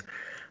things.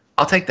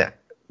 I'll take that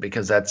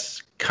because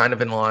that's kind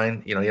of in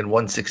line. He had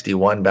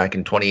 161 back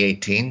in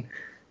 2018,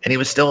 and he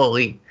was still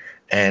elite.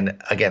 And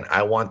again,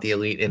 I want the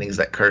elite innings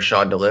that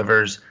Kershaw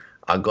delivers.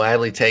 I'll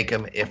gladly take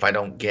him if I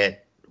don't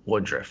get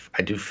Woodruff.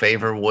 I do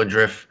favor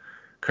Woodruff,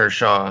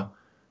 Kershaw,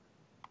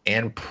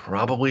 and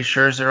probably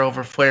Scherzer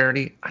over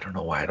Flaherty. I don't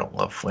know why I don't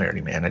love Flaherty,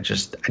 man. I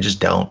just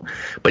don't.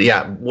 But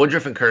yeah,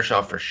 Woodruff and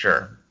Kershaw for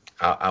sure.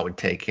 I would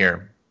take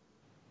here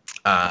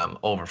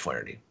over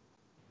Flaherty.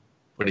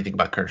 What do you think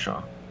about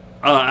Kershaw?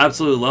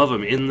 Absolutely love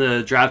him. In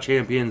the draft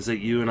champions that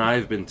you and I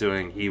have been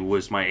doing, he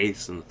was my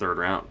ace in the third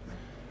round.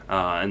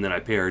 And then I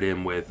paired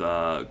him with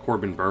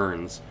Corbin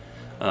Burns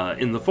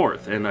in the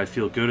fourth. And I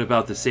feel good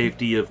about the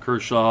safety of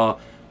Kershaw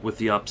with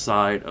the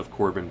upside of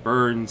Corbin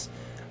Burns.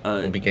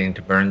 We'll be getting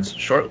to Burns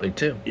shortly,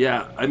 too.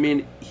 Yeah, I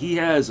mean, he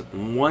has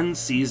one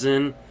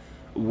season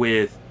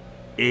with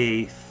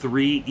a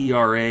 3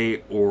 ERA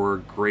or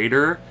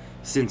greater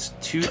since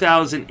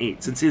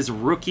 2008, since his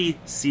rookie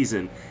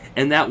season.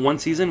 And that one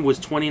season was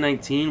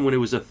 2019 when it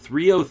was a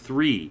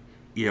 3.03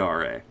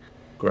 ERA.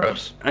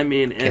 Gross. I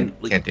mean, and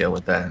can't deal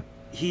with that.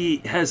 He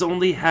has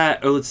only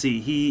had,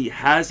 he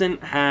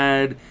hasn't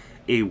had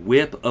a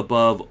whip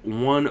above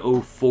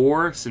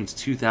 104 since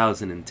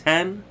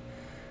 2010.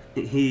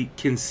 He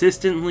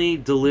consistently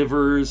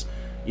delivers,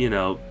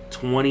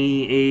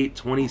 28,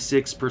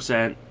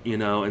 26%,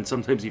 and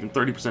sometimes even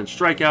 30%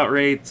 strikeout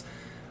rates.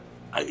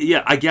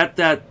 Yeah, I get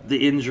that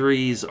the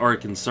injuries are a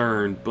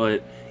concern,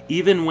 but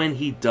even when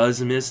he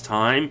does miss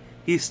time,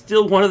 he's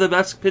still one of the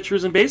best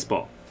pitchers in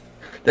baseball.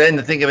 Then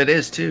the thing of it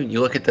is, too, you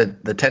look at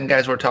the 10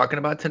 guys we're talking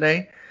about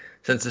today,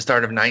 since the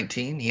start of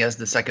 19, he has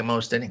the second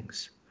most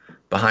innings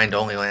behind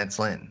only Lance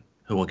Lynn,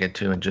 who we'll get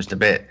to in just a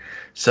bit.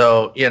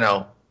 So,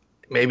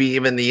 maybe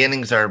even the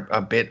innings are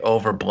a bit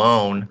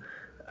overblown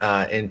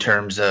in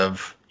terms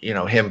of,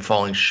 him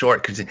falling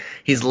short, because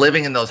he's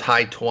living in those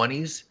high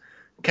 20s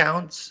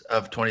counts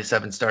of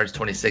 27 starts,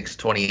 26,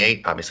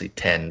 28, obviously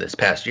 10 this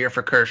past year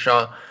for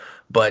Kershaw.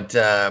 But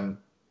I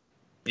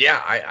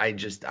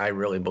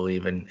really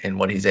believe in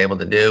what he's able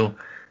to do,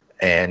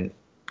 and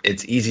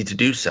it's easy to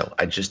do so.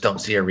 I just don't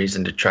see a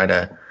reason to try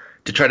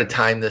to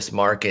time this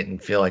market and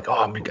feel like,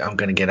 I'm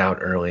going to get out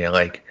early.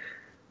 Like,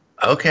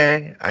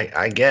 okay,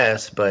 I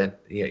guess, but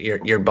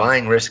you're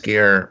buying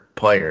riskier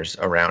players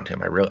around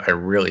him. I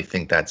really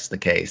think that's the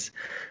case.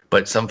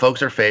 But some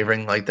folks are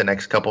favoring like the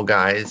next couple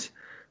guys.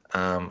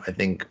 I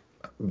think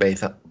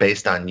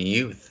based on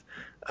youth,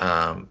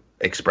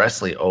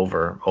 expressly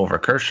over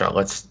Kershaw.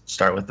 Let's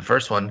start with the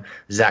first one.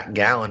 Zach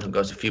Gallen, who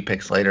goes a few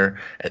picks later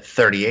at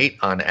 38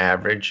 on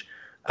average,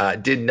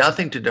 did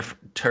nothing to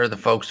deter the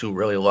folks who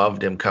really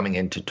loved him coming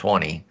into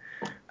 20.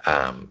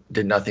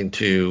 Did nothing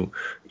to,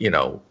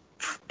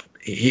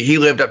 he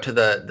lived up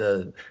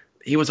to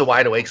he was a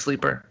wide awake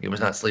sleeper. He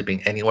was not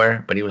sleeping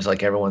anywhere, but he was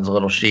like everyone's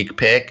little chic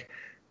pick.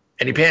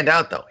 And he panned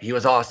out, though. He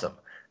was awesome.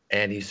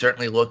 And he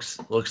certainly looks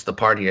the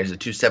part. He has a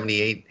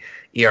 2.78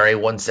 ERA,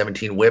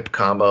 1.17 WHIP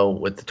combo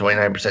with the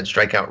 29%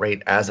 strikeout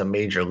rate as a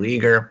major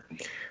leaguer.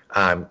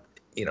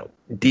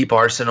 Deep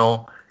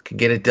arsenal, can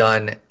get it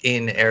done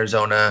in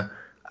Arizona.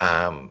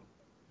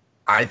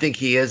 I think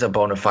he is a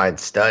bona fide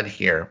stud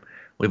here.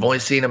 We've only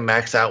seen him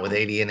max out with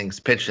 80 innings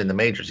pitched in the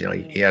majors.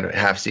 He had a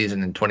half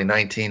season in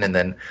 2019, and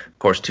then, of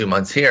course, 2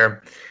 months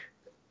here.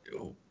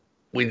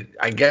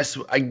 I guess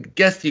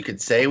you could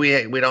say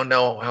we don't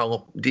know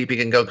how deep he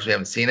can go because we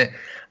haven't seen it.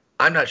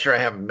 I'm not sure I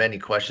have many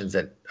questions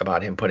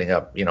about him putting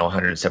up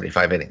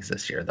 175 innings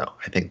this year, though.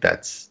 I think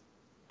that's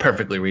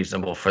perfectly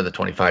reasonable for the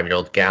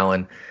 25-year-old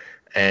Gallen,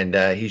 and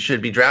he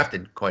should be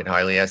drafted quite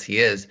highly as he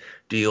is.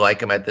 Do you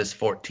like him at this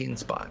 14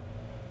 spot?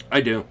 I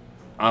do.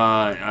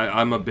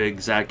 I'm a big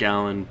Zach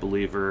Gallen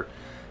believer.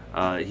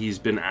 He's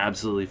been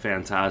absolutely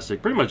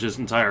fantastic pretty much his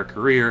entire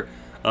career,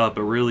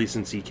 but really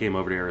since he came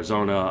over to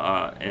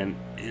Arizona. And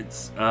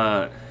it's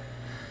I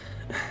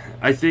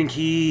think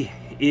he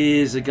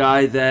is a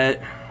guy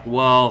that,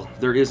 while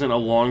there isn't a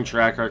long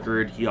track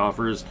record, he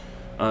offers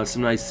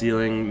some nice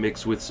ceiling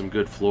mixed with some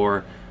good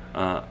floor.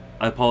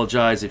 I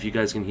apologize if you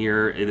guys can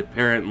hear it.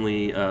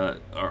 Apparently,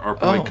 our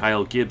boy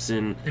Kyle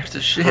Gibson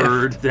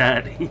heard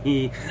that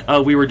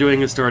we were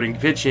doing a starting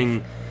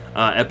pitching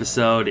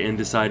episode and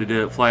decided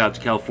to fly out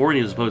to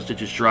California as opposed to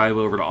just drive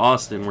over to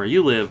Austin where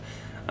you live.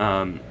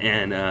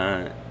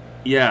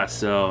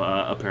 So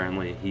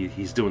apparently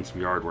he's doing some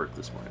yard work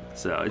this morning.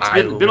 So it's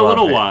been a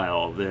little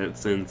while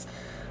since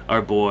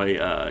our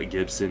boy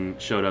Gibson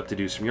showed up to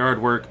do some yard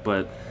work,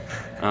 but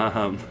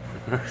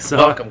so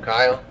welcome,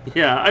 Kyle.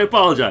 Yeah, I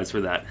apologize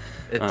for that.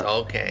 It's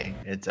okay.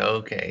 It's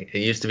okay. It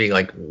used to be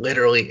like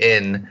literally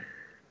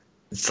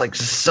it's like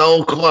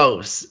so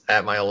close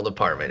at my old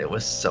apartment. It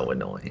was so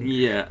annoying.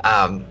 Yeah.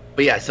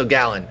 But yeah, so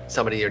Gallen,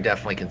 somebody you're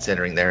definitely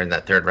considering there in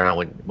that third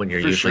round when you're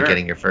usually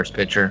getting your first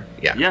pitcher.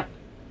 Yeah.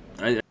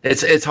 Yeah.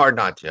 It's hard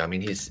not to. I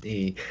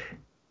mean,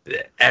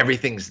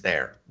 everything's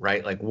there,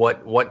 right? Like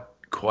what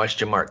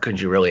question mark could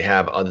you really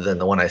have other than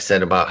the one I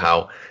said about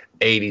how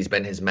 80's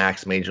been his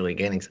max major league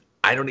innings?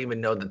 I don't even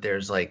know that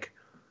there's like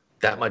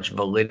that much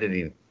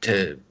validity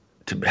to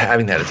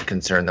having that as a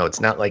concern, though.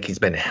 It's not like he's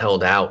been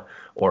held out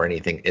or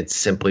anything. It's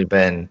simply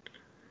been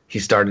he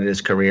started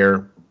his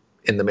career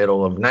in the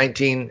middle of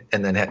 19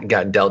 and then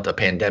got dealt a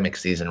pandemic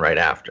season right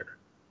after.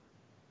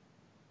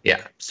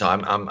 Yeah, so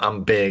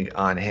I'm big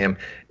on him.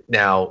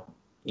 Now,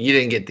 you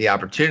didn't get the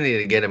opportunity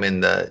to get him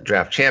in the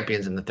draft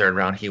champions in the third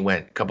round. He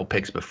went a couple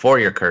picks before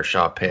your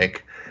Kershaw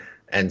pick,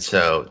 and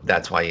so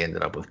that's why you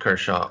ended up with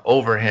Kershaw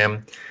over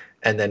him.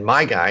 And then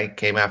my guy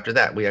came after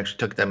that. We actually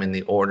took them in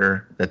the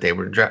order that they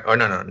were drafted. Oh,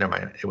 no, never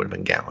mind. It would have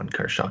been Gallen,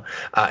 Kershaw.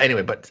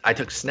 Anyway, but I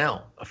took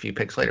Snell a few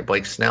picks later.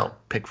 Blake Snell,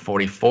 pick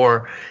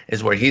 44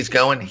 is where he's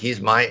going.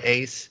 He's my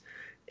ace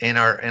in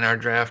our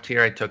draft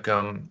here. I took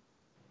him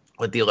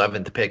with the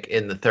 11th pick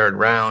in the third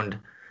round.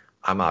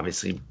 I'm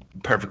obviously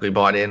perfectly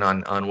bought in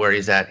on where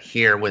he's at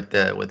here with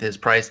his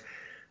price.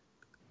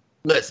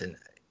 Listen,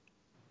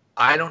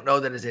 I don't know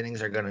that his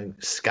innings are going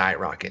to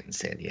skyrocket in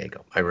San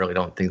Diego. I really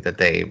don't think that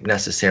they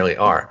necessarily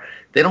are.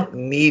 They don't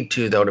need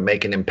to, though, to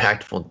make an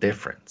impactful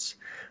difference.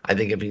 I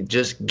think if he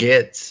just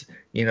gets,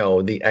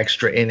 the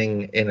extra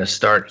inning in a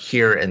start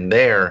here and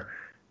there,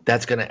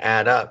 that's going to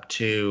add up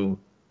to,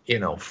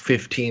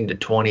 15 to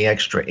 20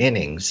 extra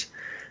innings.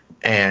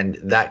 And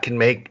that can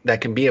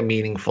be a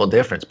meaningful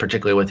difference,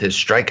 particularly with his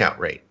strikeout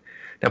rate.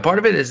 Now, part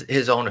of it is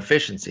his own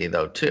efficiency,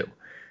 though, too.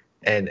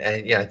 And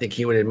I think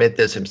he would admit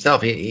this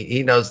himself.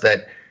 He knows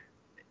that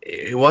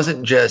it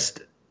wasn't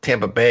just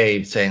Tampa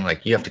Bay saying,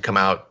 like, you have to come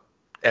out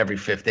every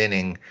fifth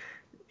inning,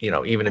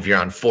 even if you're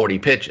on 40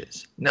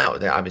 pitches. No,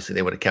 obviously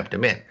they would have kept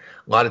him in.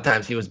 A lot of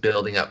times he was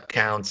building up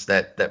counts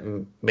that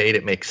made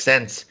it make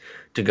sense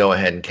to go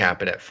ahead and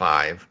cap it at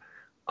 5.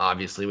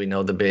 Obviously, we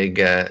know the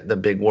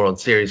big World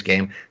Series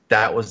game.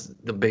 That was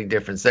the big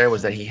difference there,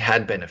 was that he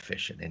had been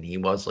efficient and he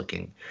was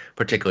looking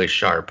particularly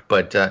sharp.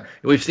 But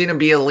we've seen him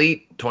be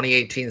elite.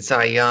 2018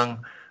 Cy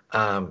Young.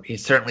 He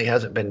certainly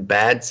hasn't been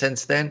bad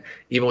since then.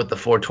 Even with the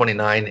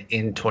 4.29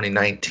 in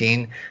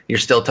 2019, you're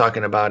still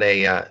talking about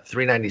a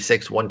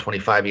 3.96,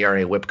 1.25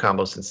 ERA whip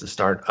combo since the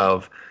start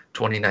of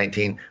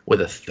 2019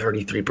 with a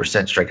 33%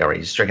 strikeout rate.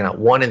 He's striking out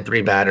 1 in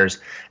 3 batters,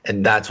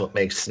 and that's what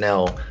makes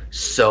Snell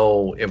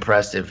so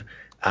impressive,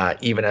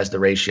 even as the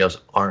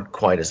ratios aren't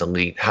quite as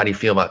elite. How do you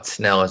feel about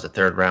Snell as a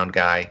third-round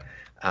guy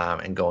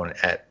and going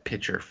at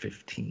pitcher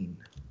 15?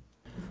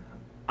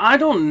 I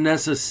don't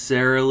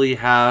necessarily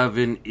have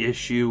an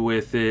issue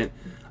with it.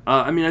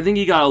 I think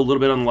he got a little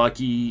bit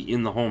unlucky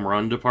in the home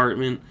run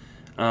department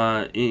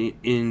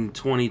in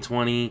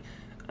 2020.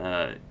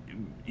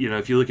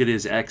 If you look at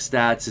his X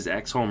stats, his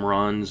X home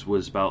runs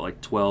was about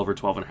like 12 or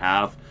 12 and a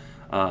half,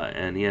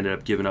 and he ended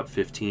up giving up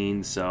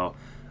 15. So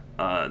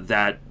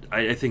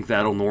I think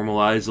that'll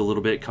normalize a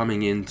little bit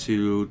coming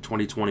into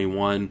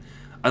 2021.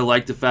 I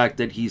like the fact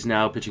that he's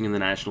now pitching in the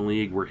National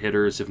League where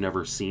hitters have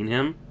never seen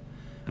him.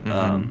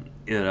 Mm-hmm.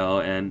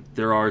 And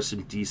there are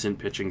some decent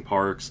pitching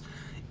parks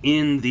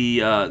in the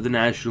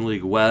National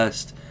League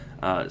West.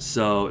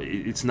 So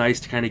it's nice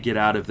to kind of get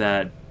out of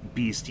that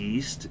Beast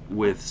East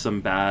with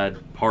some bad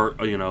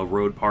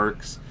road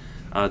parks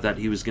that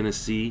he was going to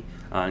see.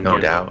 No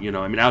doubt.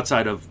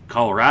 Outside of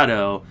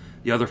Colorado,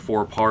 the other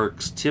 4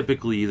 parks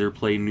typically either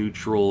play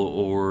neutral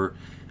or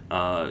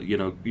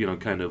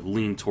kind of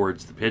lean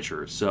towards the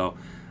pitcher. So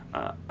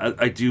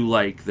I do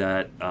like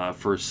that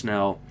for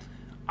Snell.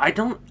 I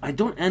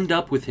don't end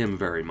up with him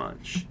very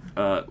much.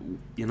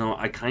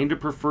 I kind of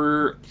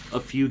prefer a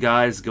few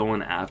guys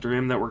going after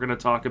him that we're going to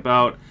talk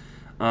about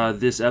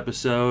this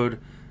episode,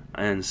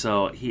 and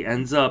so he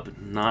ends up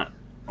not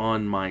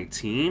on my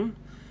team.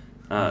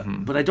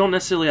 But I don't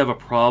necessarily have a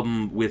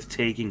problem with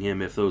taking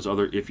him if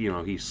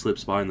he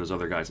slips behind those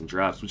other guys in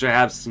drafts, which I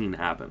have seen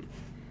happen.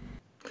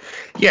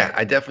 Yeah,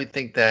 I definitely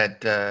think that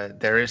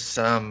there is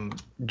some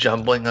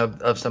jumbling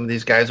of some of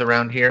these guys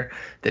around here,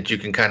 that you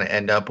can kind of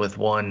end up with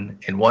one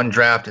in one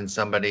draft and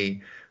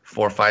somebody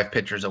 4 or 5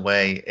 pitchers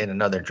away in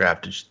another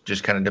draft. It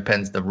just kind of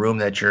depends the room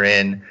that you're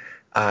in.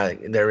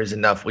 There is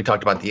enough. We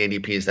talked about the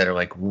ADPs that are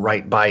like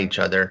right by each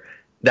other.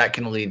 That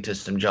can lead to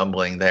some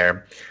jumbling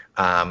there.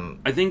 I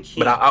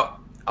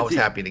was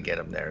happy to get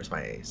him there as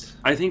my ace.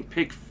 I think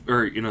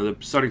the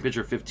starting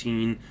pitcher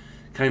 15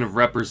 kind of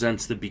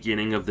represents the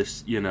beginning of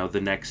this,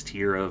 the next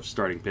tier of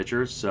starting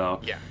pitchers.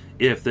 So yeah.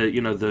 If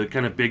the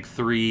kind of big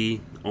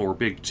 3 or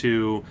big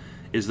 2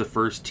 is the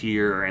first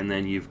tier, and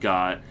then you've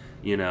got,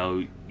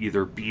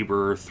 either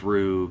Bieber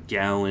through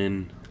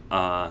Gallen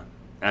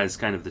as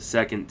kind of the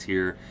second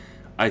tier,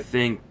 I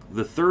think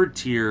the third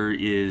tier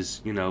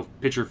is,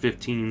 pitcher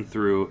 15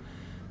 through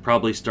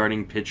probably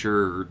starting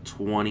pitcher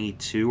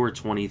 22 or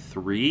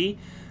 23.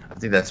 I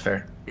think that's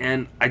fair.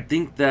 And I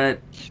think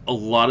that a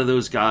lot of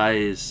those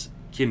guys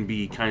can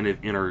be kind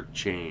of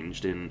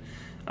interchanged, and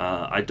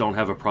I don't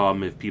have a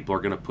problem if people are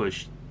going to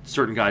push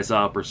certain guys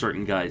up or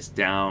certain guys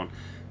down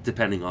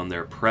depending on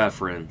their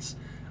preference.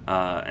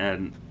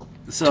 And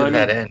so to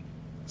that end,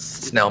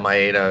 Snell,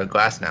 Maeda,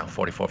 Glasnow,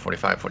 44,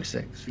 45,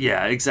 46.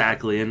 Yeah,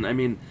 exactly.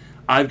 And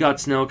I've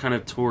got Snell kind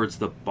of towards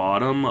the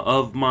bottom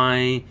of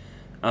my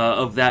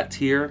of that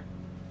tier,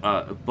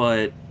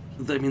 but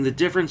the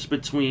difference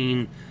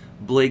between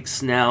Blake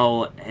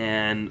Snell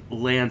and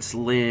Lance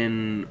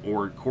Lynn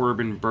or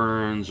Corbin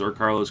Burns or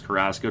Carlos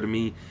Carrasco to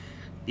me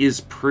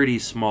is pretty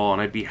small,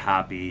 and I'd be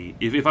happy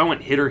if I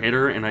went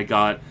hitter and I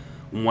got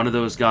one of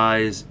those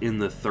guys in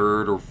the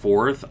 3rd or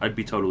 4th. I'd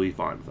be totally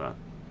fine with that.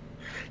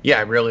 Yeah,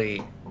 I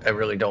really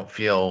don't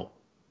feel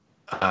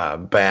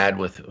bad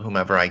with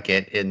whomever I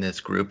get in this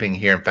grouping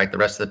here. In fact, the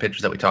rest of the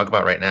pitchers that we talk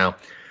about right now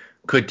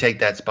could take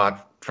that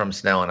spot from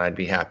Snell, and I'd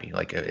be happy.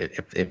 Like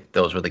if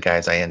those were the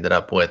guys I ended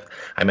up with.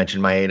 I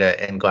mentioned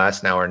Maeda and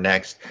Glasnow are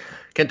next.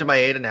 Kenta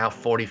Maeda now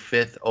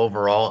 45th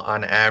overall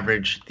on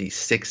average, the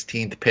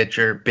 16th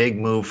pitcher. Big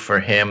move for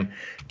him,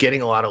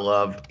 getting a lot of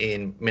love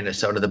in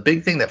Minnesota. The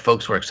big thing that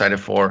folks were excited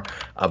for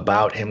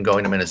about him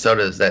going to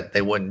Minnesota is that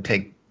they wouldn't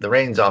take the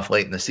reins off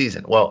late in the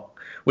season. Well,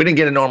 we didn't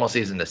get a normal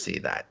season to see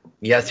that.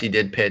 Yes, he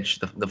did pitch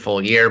the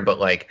full year, but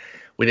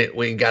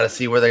we got to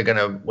see what they're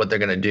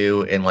gonna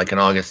do in like in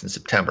August and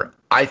September.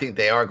 I think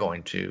they are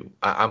going to.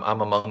 I'm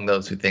among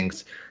those who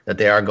thinks that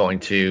they are going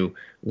to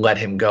let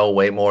him go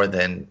way more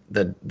than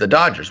the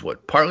Dodgers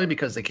would. Partly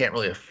because they can't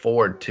really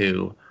afford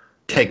to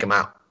take him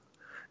out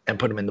and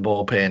put him in the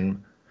bullpen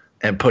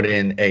and put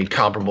in a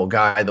comparable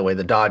guy the way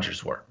the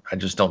Dodgers were. I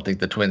just don't think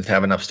the Twins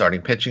have enough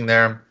starting pitching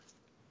there.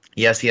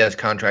 Yes, he has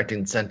contract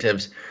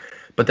incentives,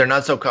 but they're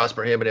not so cost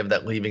prohibitive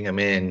that leaving him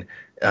in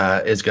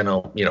is going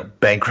to,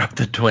 bankrupt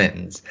the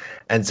Twins.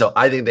 And so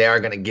I think they are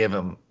going to give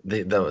him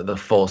the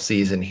full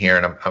season here,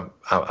 and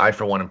I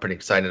for one am pretty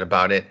excited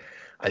about it.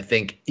 I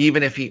think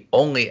even if he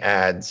only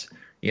adds,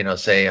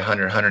 say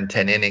 100,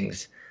 110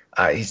 innings,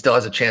 he still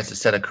has a chance to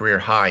set a career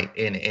high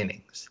in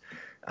innings.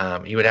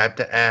 He would have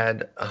to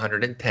add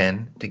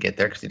 110 to get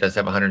there because he does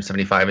have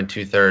 175 and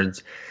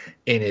 2/3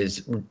 in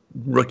his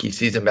rookie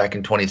season back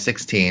in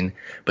 2016.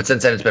 But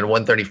since then, it's been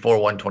 134,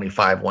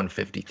 125,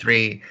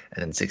 153,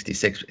 and then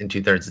 66 and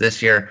 2/3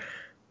 this year.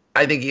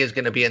 I think he is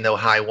going to be in the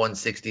high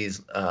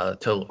 160s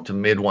to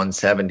mid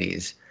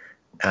 170s,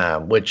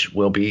 which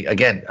will be,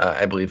 again,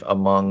 I believe,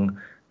 among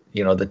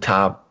the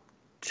top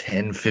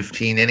 10,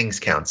 15 innings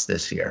counts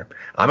this year.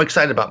 I'm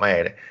excited about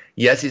Maeda.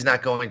 Yes, he's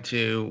not going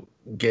to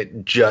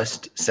get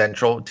just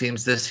Central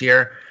teams this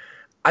year.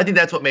 I think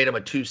that's what made him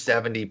a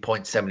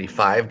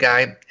 270.75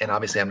 guy, and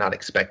obviously I'm not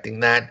expecting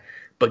that.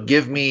 But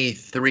give me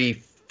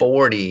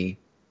 340,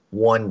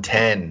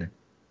 110,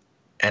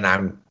 and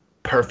I'm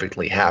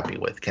perfectly happy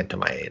with Kenta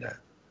Maeda.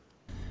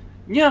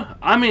 Yeah,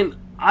 I mean,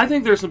 I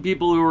think there's some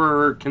people who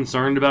are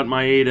concerned about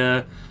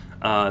Maeda,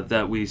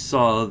 that we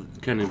saw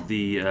kind of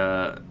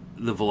the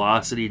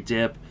velocity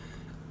dip,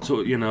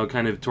 to,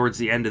 kind of towards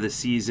the end of the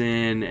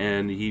season,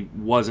 and he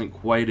wasn't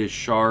quite as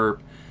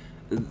sharp.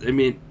 I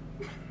mean,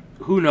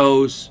 who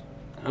knows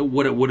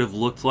what it would have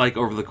looked like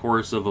over the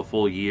course of a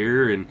full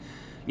year. And,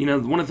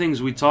 one of the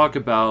things we talk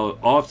about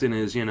often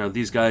is,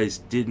 these guys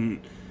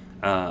didn't,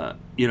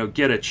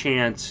 get a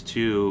chance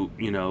to,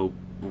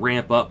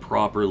 ramp up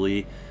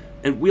properly.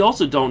 And we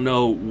also don't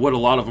know what a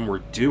lot of them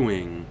were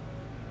doing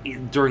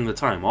during the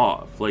time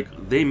off. Like,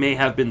 they may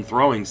have been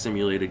throwing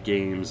simulated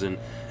games and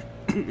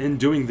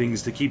doing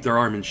things to keep their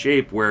arm in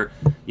shape where,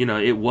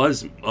 it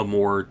was a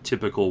more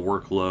typical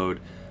workload,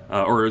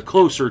 or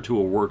closer to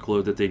a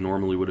workload that they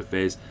normally would have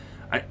faced.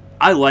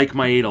 I like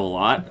Maeda a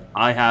lot.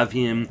 I have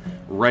him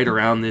right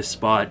around this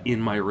spot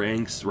in my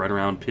ranks, right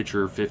around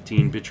pitcher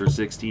 15, pitcher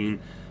 16.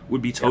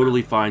 Would be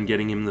totally fine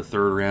getting him in the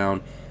third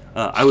round.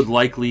 I would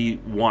likely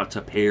want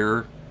to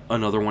pair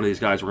another one of these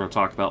guys we're going to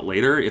talk about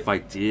later if I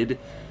did,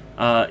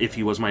 if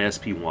he was my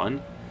SP1.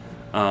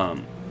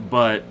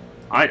 But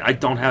I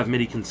don't have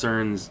many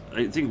concerns.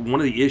 I think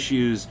one of the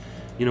issues,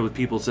 with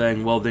people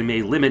saying, well, they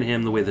may limit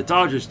him the way the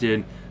Dodgers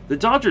did. The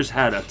Dodgers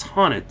had a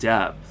ton of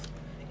depth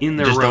in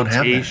their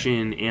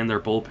rotation and their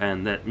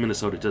bullpen that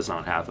Minnesota does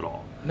not have at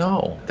all.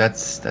 No,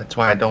 that's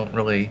why I don't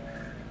really.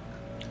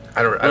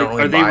 I don't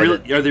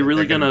really. Are they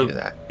really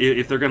gonna?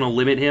 If they're gonna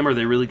limit him, are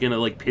they really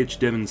gonna pitch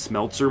Devin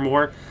Smeltzer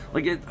more?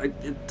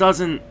 It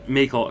doesn't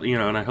make all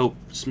And I hope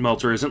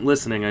Smeltzer isn't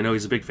listening. I know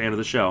he's a big fan of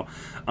the show,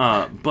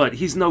 but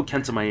he's no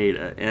Kenta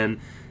Maeda,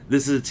 and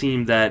this is a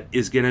team that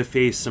is gonna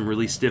face some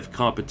really stiff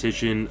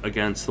competition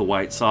against the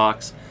White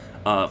Sox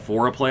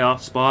for a playoff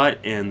spot,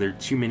 and there are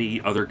too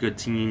many other good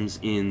teams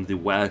in the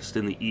West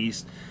and the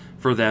East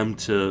for them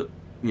to,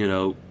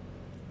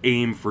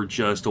 aim for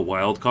just a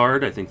wild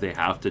card. I think they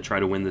have to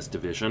try to win this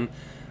division,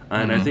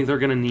 and I think they're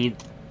going to need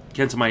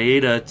Kenta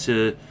Maeda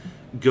to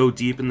go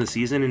deep in the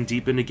season and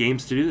deep into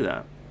games to do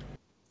that.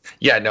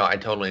 Yeah, no, I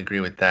totally agree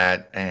with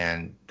that,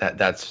 and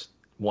that's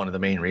one of the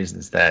main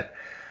reasons that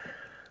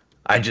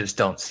I just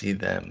don't see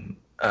them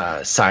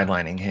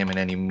sidelining him in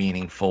any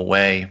meaningful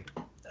way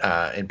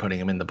and putting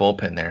him in the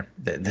bullpen there.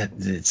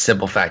 The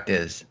simple fact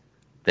is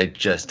they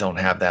just don't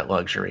have that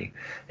luxury.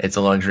 It's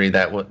a luxury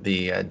that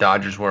the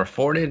Dodgers were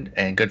afforded,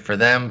 and good for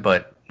them,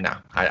 but no,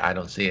 I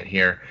don't see it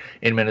here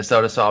in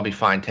Minnesota, so I'll be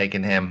fine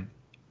taking him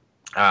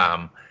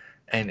and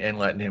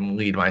letting him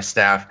lead my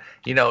staff.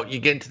 You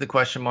get into the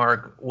question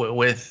mark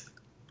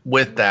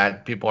with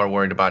that. People are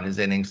worried about his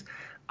innings.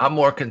 I'm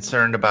more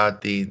concerned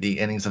about the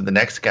innings of the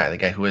next guy, the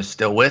guy who is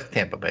still with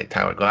Tampa Bay,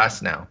 Tyler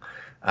Glasnow,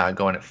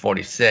 going at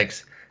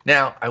 46.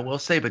 Now, I will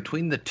say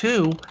between the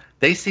two,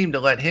 they seem to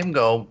let him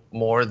go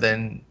more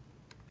than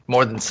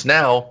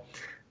Snell,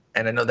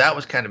 and I know that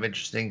was kind of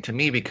interesting to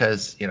me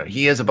because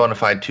he is a bona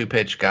fide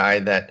two-pitch guy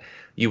that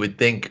you would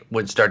think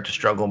would start to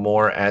struggle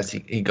more as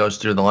he goes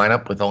through the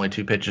lineup with only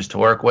two pitches to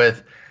work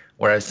with,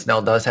 whereas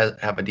Snell does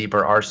have a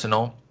deeper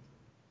arsenal.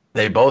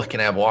 They both can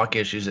have walk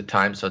issues at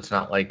times, so it's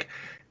not like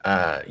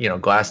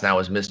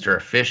Glasnow is Mr.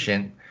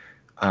 Efficient.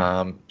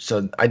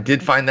 So I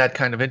did find that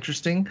kind of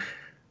interesting.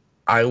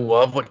 I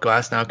love what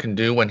Glasnow can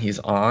do when he's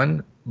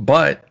on,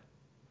 but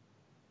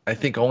I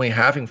think only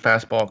having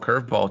fastball,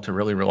 curveball to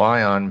really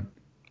rely on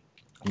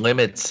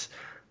limits,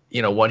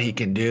 what he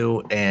can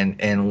do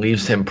and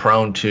leaves him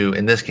prone to,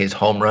 in this case,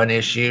 home run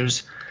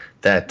issues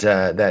that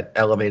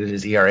elevated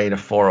his ERA to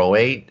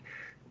 4.08.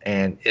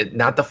 And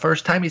not the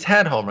first time he's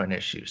had home run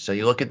issues. So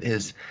you look at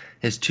his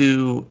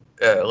two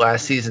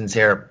last seasons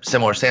here,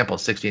 similar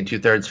samples, 60 and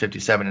 2/3,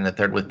 57 and a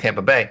third with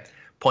Tampa Bay,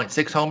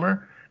 0.6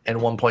 homer and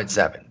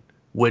 1.7.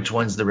 Which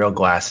one's the real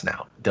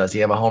Glasnow? Does he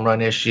have a home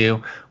run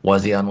issue?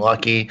 Was he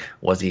unlucky?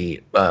 Was he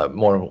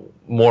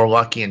more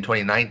lucky in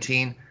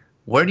 2019?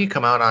 Where do you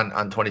come out on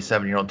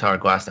 27-year-old Tyler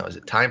Glasnow? Is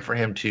it time for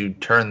him to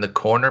turn the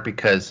corner?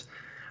 Because,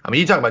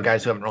 you talk about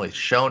guys who haven't really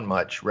shown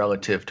much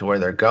relative to where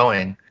they're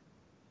going.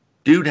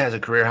 Dude has a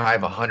career high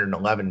of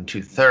 111 and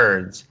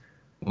 2/3.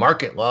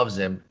 Market loves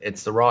him.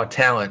 It's the raw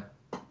talent.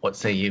 What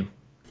say you?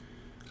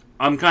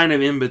 I'm kind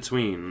of in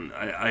between.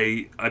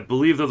 I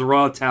believe that the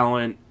raw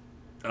talent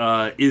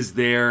is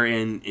there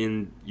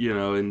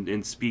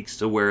and speaks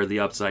to where the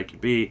upside could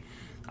be.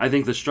 I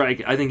think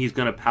he's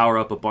going to power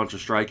up a bunch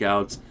of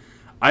strikeouts.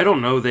 I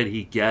don't know that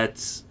he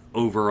gets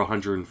over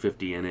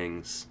 150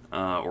 innings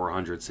or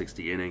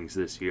 160 innings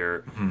this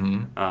year.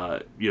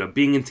 Mm-hmm.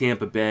 Being in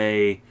Tampa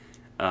Bay,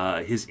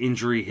 his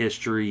injury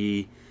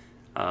history.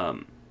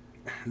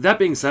 That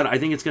being said, I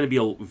think it's going to be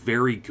a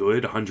very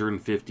good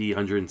 150,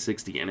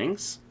 160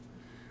 innings.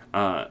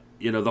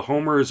 The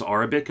homers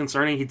are a bit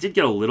concerning. He did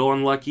get a little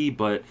unlucky,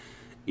 but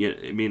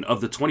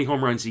of the 20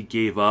 home runs he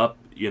gave up,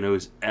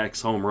 his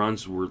X home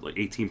runs were like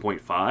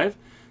 18.5.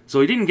 So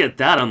he didn't get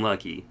that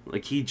unlucky.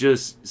 Like, he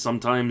just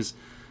sometimes,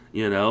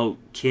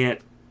 can't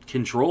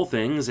control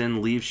things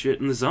and leave shit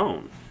in the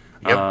zone.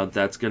 Yep.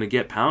 That's going to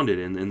get pounded.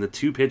 And the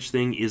 2-pitch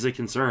thing is a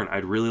concern.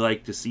 I'd really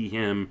like to see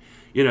him,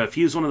 if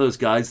he was one of those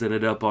guys that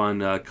ended up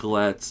on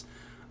Colette's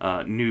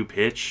new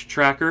pitch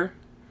tracker,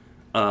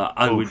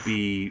 I would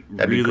be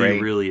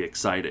really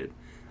excited.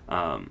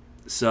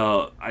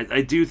 So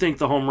I do think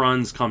the home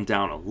runs come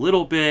down a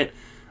little bit,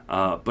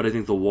 but I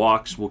think the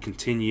walks will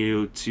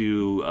continue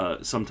to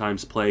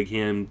sometimes plague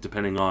him,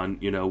 depending on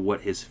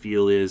what his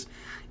feel is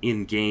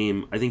in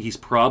game. I think he's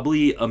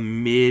probably a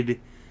mid-threes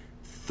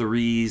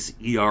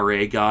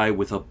ERA guy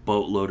with a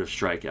boatload of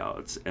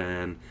strikeouts,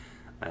 and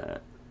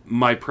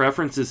my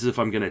preference is, if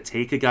I'm going to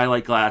take a guy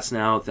like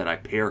Glasnow, that I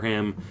pair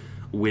him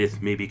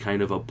with maybe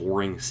kind of a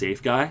boring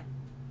safe guy.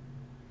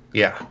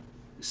 Yeah.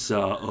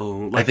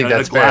 So, I think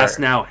that's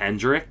Glasnow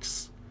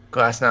Hendricks.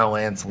 Glasnow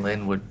Lance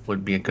Lynn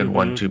would be a good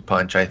 1-2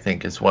 punch, I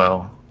think, as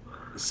well.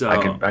 So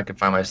I could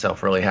find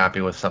myself really happy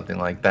with something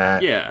like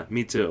that. Yeah,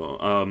 me too.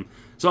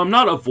 So I'm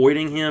not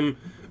avoiding him,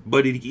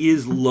 but he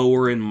is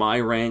lower in my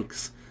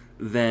ranks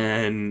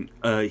than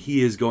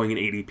he is going in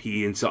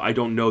ADP, and so I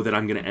don't know that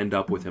I'm going to end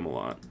up with him a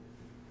lot.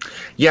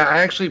 Yeah, I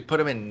actually put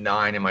him in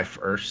 9 in my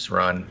first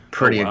run.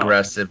 Pretty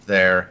aggressive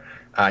there.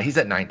 He's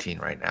at 19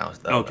 right now.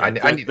 So okay, I need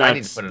to put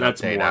an update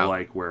that's more out.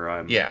 like where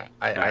I'm. Yeah,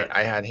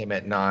 I had him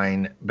at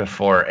 9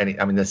 before any.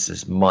 I mean, this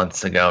is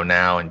months ago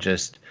now, and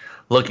just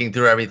looking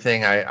through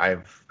everything,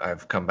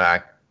 I've come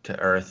back to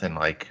earth and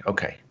like,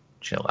 okay,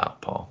 chill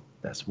out, Paul.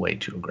 That's way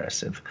too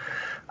aggressive.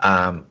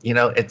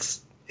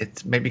 It's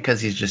maybe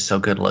because he's just so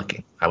good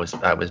looking. I was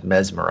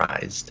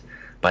mesmerized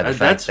by the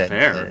fact that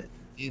fair.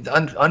 He's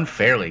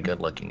unfairly good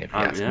looking, if you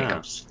ask me.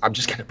 Yeah. I'm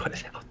just gonna put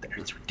it out there.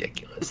 It's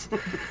ridiculous.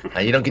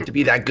 You don't get to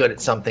be that good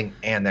at something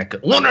and that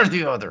good. One or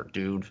the other,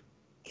 dude.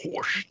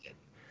 Horseshit.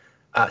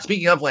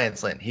 Speaking of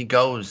Lance Lynn, he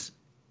goes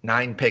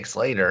 9 picks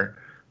later,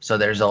 so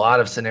there's a lot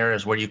of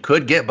scenarios where you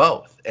could get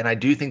both, and I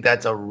do think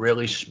that's a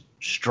really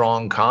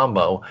strong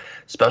combo,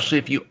 especially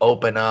if you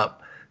open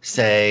up,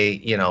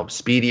 say,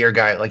 speedier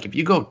guy. Like if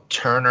you go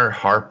Turner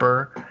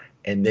Harper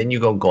and then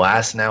you go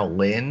Glasnow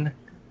Lynn.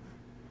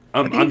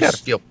 I think you got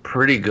to feel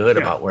pretty good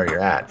about where you're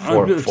at.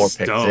 Four picks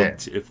in.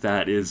 If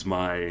that is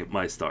my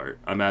start,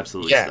 I'm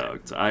absolutely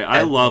stoked.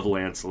 I love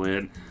Lance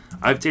Lynn.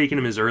 I've taken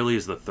him as early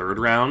as the 3rd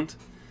round.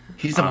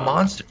 He's a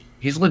monster.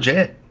 He's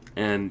legit.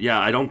 And yeah,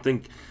 I don't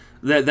think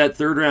that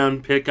 3rd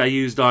round pick I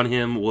used on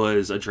him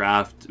was a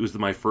draft. It was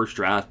my first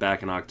draft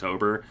back in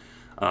October,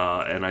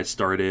 and I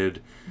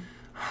started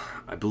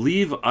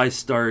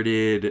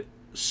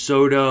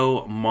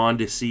Soto,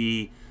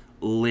 Mondesi,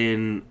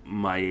 Lynn,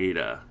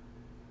 Maeda.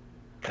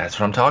 That's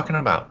what I'm talking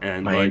about.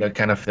 And Maeda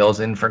kind of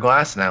fills in for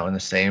Glasnow in the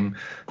same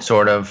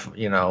sort of,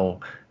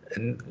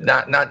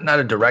 not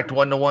a direct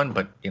 1-to-1,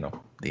 but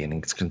the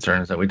innings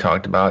concerns that we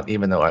talked about.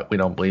 Even though we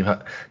don't believe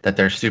that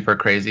they're super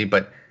crazy,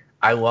 but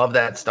I love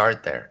that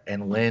start there.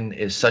 And Lynn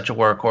is such a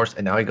workhorse,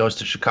 and now he goes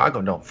to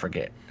Chicago. Don't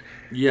forget.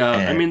 Yeah,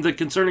 I mean the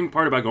concerning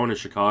part about going to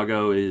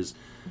Chicago is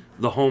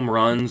the home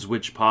runs,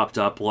 which popped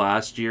up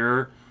last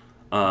year,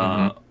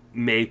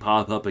 may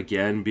pop up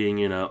again, being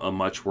in a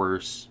much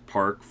worse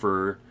park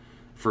for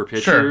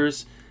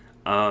pitchers.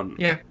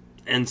 Sure.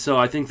 And so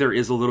I think there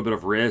is a little bit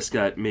of risk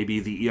that maybe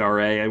the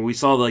ERA, and we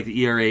saw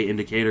the ERA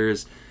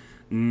indicators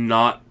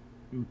not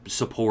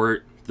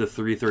support the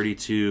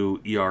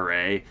 3.32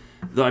 ERA.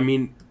 Though, I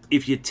mean,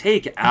 if you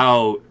take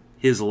out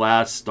his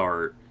last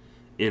start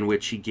in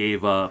which he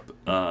gave up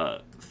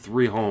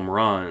 3 home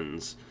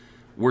runs,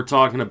 we're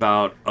talking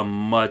about a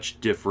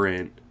much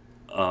different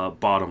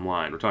bottom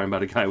line. We're talking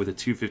about a guy with a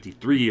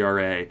 2.53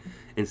 ERA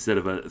instead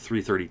of a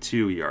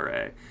 3.32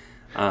 ERA.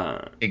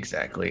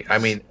 Exactly. I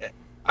mean,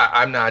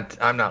 I'm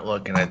not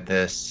looking at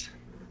this.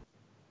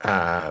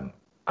 I'm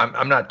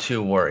not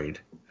too worried.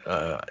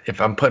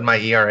 If I'm putting my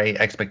ERA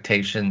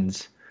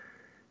expectations,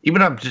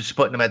 even if I'm just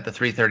putting him at the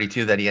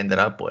 3.32 that he ended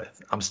up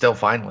with, I'm still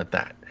fine with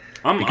that.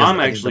 I'm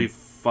actually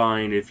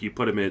fine if you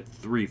put him at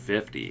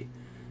 3.50.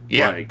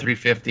 Yeah,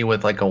 3.50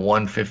 with like a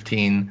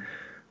 115,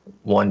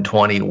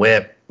 120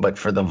 whip, but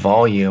for the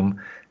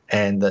volume.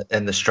 And the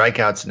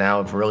strikeouts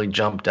now have really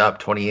jumped up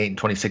 28 and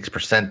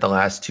 26% the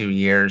last 2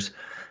 years,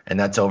 and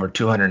that's over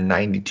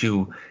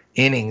 292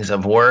 innings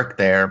of work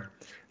there.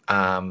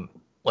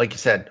 Like you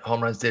said,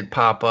 home runs did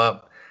pop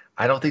up.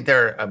 I don't think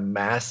they're a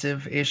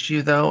massive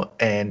issue though.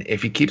 And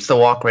if he keeps the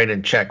walk rate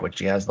in check, which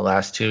he has the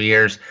last 2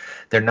 years,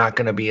 they're not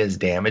going to be as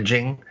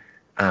damaging.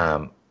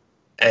 Um,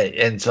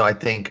 and so I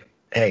think,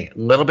 hey, a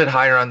little bit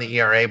higher on the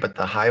ERA, but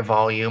the high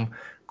volume,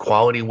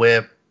 quality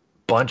whip,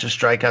 bunch of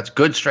strikeouts,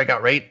 good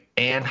strikeout rate,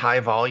 and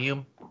high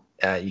volume.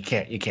 You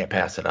can't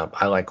pass it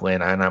up. I like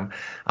Lynn, and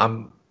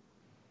I'm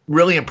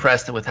really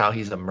impressed with how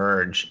he's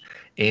emerged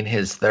in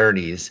his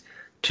 30s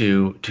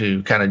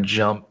to kind of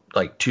jump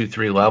like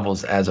 2-3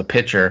 levels as a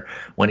pitcher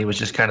when he was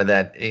just kind of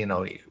that,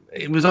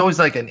 it was always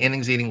like an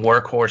innings eating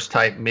workhorse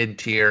type mid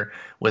tier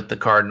with the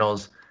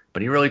Cardinals,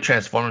 but he really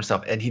transformed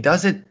himself, and he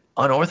does it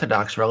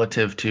unorthodox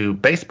relative to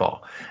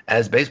baseball.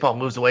 As baseball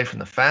moves away from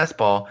the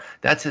fastball,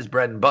 that's his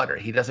bread and butter.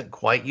 He doesn't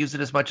quite use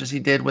it as much as he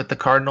did with the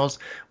Cardinals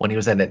when he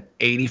was at an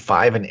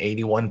 85 and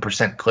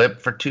 81%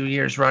 clip for 2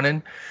 years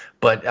running,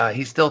 but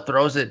he still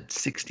throws it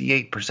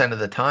 68% of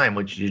the time,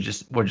 which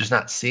we're just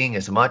not seeing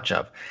as much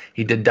of.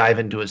 He did dive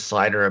into his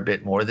slider a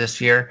bit more this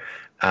year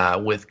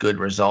with good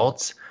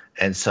results.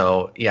 And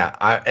so, yeah,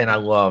 I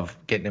love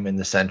getting him in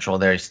the Central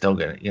there. He's still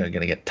gonna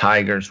get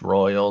Tigers,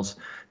 Royals,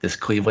 this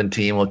Cleveland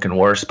team looking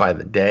worse by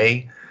the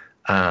day.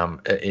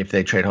 If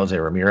they trade Jose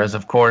Ramirez,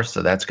 of course.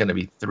 So that's going to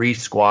be 3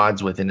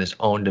 squads within his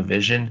own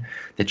division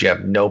that you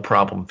have no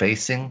problem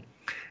facing.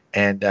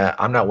 And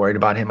I'm not worried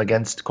about him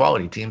against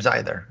quality teams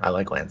either. I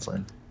like Lance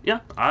Lynn.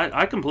 Yeah,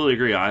 I completely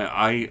agree.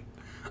 I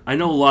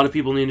know a lot of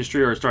people in the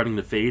industry are starting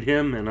to fade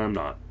him, and I'm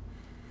not.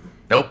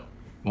 Nope.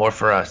 More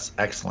for us.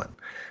 Excellent.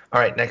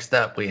 All right, next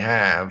up we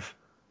have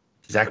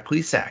Zach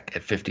Plesac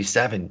at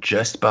 57,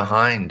 just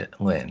behind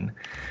Lynn.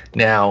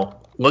 Now,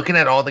 looking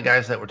at all the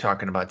guys that we're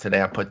talking about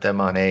today, I put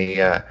them on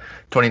a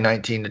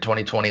 2019 to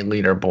 2020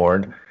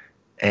 leaderboard,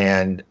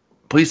 and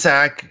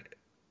Plesac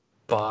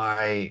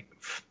by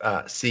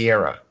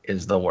Sierra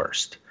is the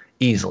worst,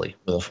 easily,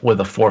 with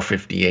a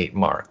 458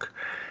 mark.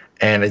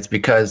 And it's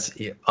because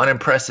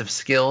unimpressive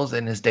skills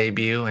in his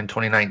debut in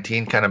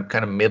 2019, kind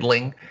of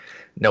middling.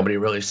 Nobody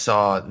really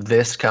saw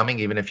this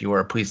coming. Even if you were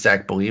a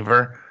Plesac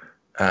believer,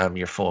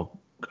 you're full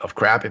of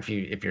crap if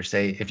you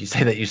say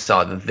that you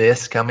saw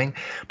this coming,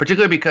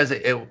 particularly because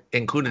it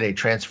included a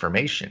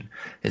transformation.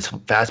 His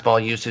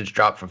fastball usage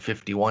dropped from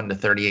 51 to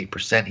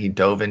 38%. He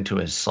dove into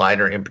his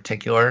slider in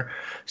particular.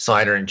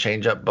 Slider and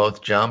changeup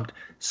both jumped.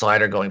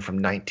 Slider going from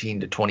 19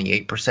 to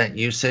 28%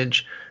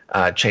 usage.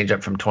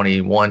 Changeup from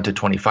 21 to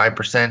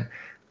 25%.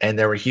 And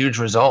there were huge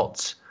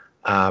results,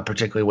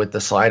 particularly with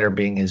the slider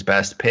being his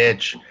best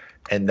pitch.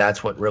 And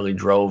that's what really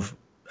drove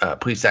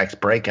Plesac's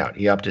breakout.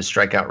 He upped his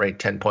strikeout rate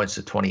 10 points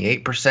to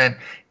 28%,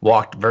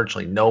 walked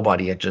virtually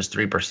nobody at just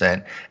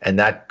 3%, and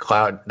that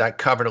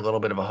covered a little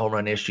bit of a home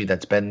run issue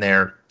that's been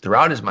there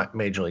throughout his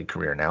major league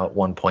career now at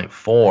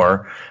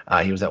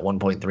 1.4. He was at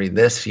 1.3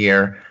 this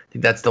year. I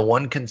think that's the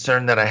one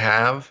concern that I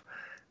have,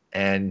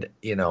 and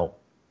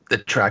the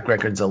track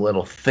record's a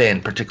little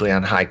thin, particularly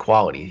on high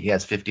quality. He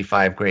has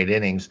 55 great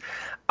innings.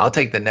 I'll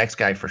take the next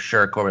guy for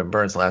sure, Corbin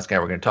Burnes, the last guy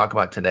we're going to talk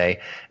about today,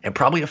 and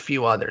probably a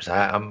few others.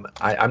 I'm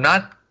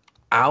not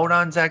out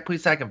on Zach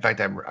Plesac. In fact,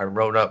 I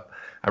wrote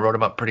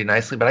him up pretty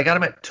nicely, but I got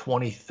him at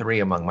 23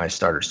 among my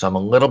starters, so I'm a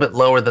little bit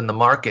lower than the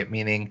market,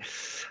 meaning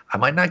I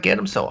might not get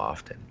him so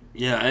often.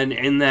 Yeah, and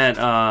in that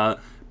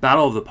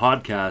Battle of the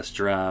Podcast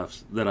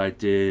drafts that I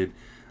did,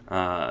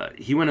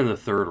 he went in the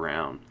 3rd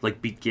round,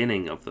 like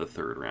beginning of the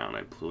 3rd round,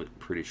 I'm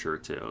pretty sure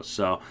too.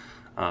 So,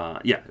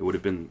 it would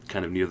have been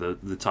kind of near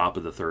the top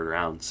of the 3rd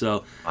round.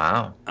 So,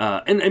 wow.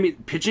 And I mean,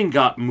 pitching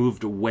got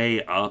moved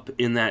way up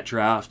in that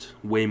draft,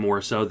 way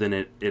more so than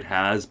it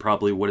has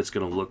probably what it's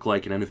going to look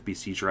like in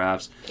NFBC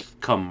drafts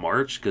come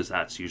March, because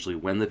that's usually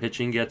when the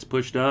pitching gets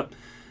pushed up.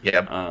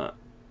 Yep.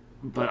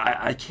 But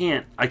I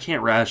can't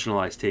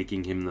rationalize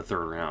taking him in the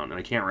 3rd round, and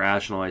I can't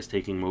rationalize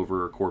taking him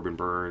over Corbin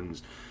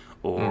Burnes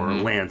or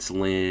Lance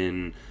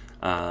Lynn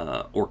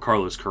or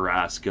Carlos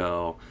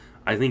Carrasco.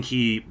 I think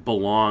he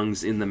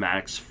belongs in the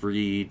Max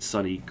Fried,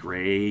 Sonny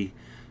Gray,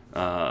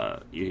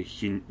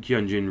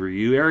 Hyunjin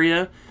Ryu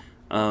area.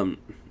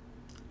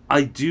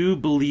 I do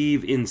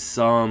believe in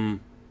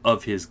some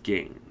of his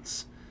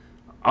gains.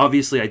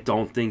 Obviously, I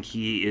don't think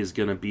he is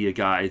going to be a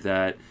guy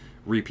that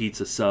repeats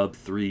a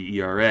sub-3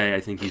 ERA. I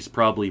think he's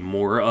probably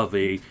more of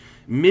a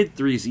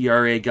mid-3s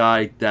ERA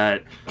guy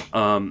that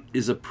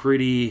is a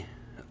pretty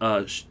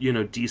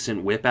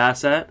decent whip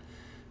asset.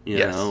 You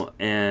know,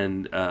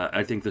 and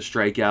I think the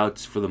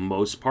strikeouts for the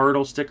most part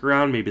will stick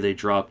around. Maybe they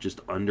drop just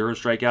under a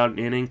strikeout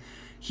inning.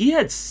 He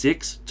had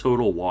 6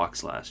 total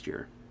walks last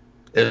year.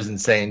 It was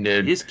insane,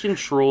 dude. His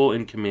control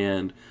and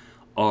command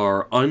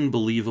are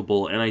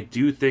unbelievable, and I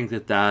do think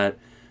that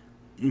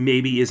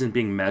maybe isn't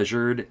being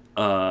measured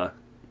properly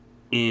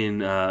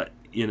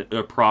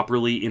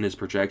in his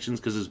projections,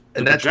 because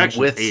the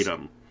projections hate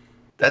him.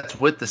 That's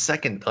with the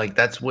second,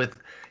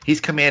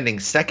 he's commanding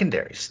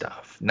secondary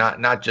stuff,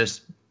 not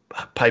just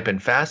piping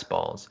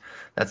fastballs.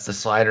 That's the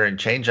slider and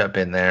changeup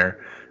in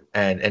there,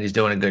 and he's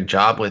doing a good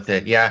job with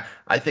it. Yeah,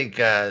 I think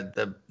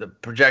the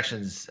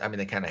projections, I mean,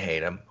 they kind of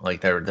hate him.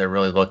 Like they're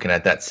really looking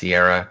at that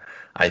Sierra,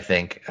 I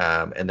think,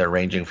 and they're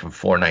ranging from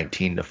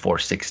 419 to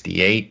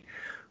 468.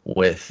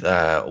 with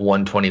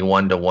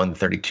 121 to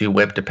 132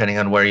 whip, depending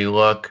on where you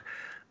look.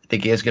 I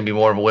think he is going to be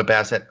more of a whip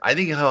asset. I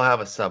think he'll have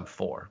a sub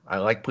 4. I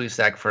like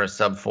Plesac for a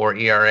sub 4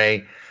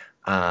 ERA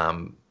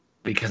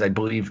because I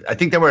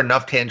think there were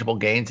enough tangible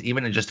gains,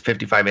 even in just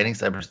 55 innings.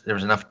 There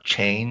was enough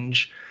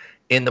change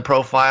in the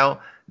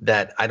profile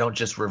that I don't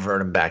just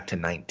revert him back to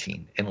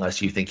 19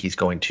 unless you think he's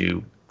going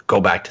to go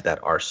back to that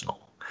arsenal.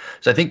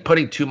 So I think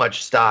putting too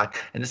much stock,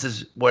 and this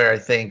is where I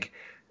think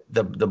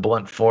the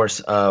blunt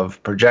force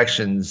of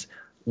projections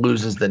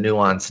loses the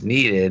nuance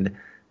needed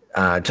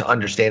to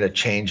understand a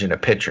change in a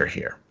pitcher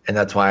here. And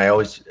that's why I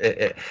always,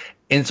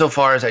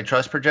 insofar as I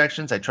trust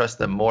projections, I trust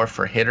them more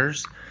for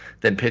hitters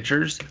than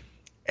pitchers.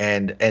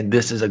 And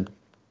this is a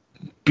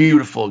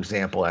beautiful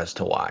example as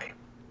to why.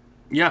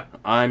 Yeah,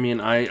 I mean,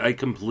 I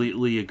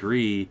completely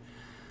agree.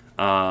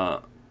 I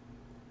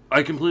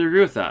completely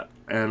agree with that.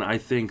 And I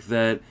think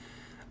that,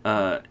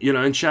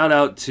 and shout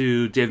out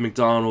to Dave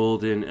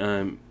McDonald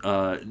and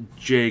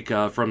Jake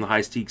from the High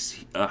Stakes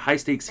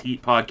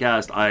Heat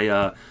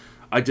podcast.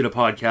 I did a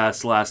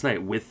podcast last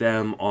night with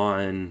them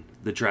on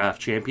the Draft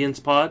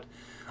Champions pod,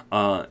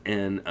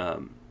 and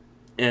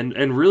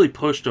really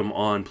pushed them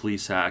on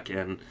Plesac,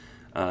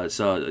 and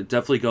so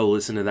definitely go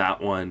listen to that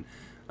one.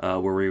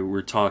 Where we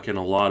were talking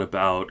a lot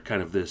about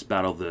kind of this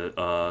battle,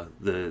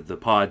 the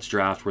Pods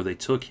draft, where they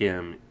took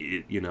him,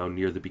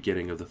 near the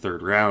beginning of the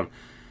third round.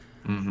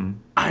 Mm-hmm.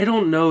 I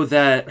don't know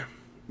that,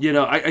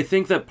 I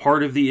think that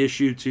part of the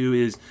issue too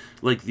is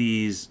like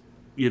these,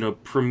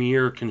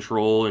 premier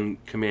control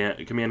and command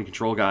and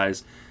control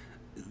guys,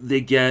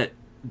 they get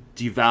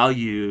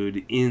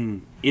devalued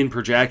in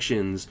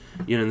projections,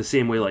 in the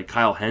same way like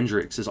Kyle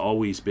Hendricks has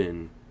always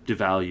been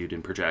devalued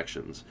in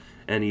projections.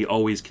 And he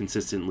always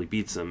consistently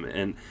beats them.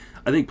 And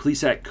I think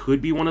Plesac could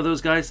be one of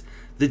those guys.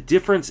 The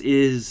difference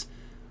is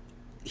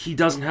he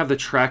doesn't have the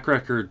track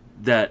record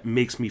that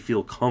makes me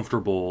feel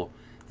comfortable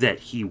that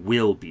he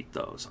will beat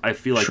those. I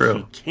feel like True.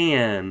 He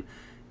can,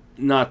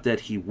 not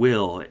that he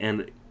will.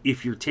 And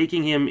if you're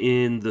taking him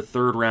in the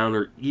third round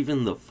or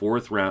even the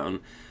fourth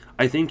round,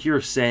 I think you're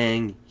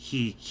saying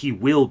he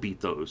will beat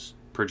those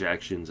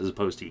projections as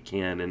opposed to he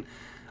can. And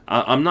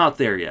I'm not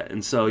there yet.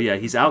 And so, yeah,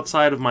 he's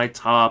outside of my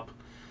top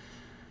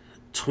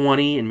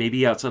 20 and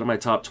maybe outside of my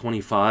top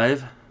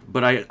 25,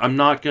 but I'm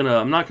not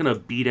gonna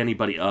beat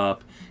anybody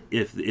up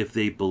if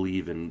they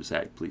believe in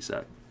Zach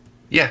Plesac.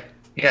 Yeah,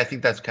 I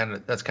think that's kind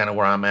of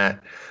where I'm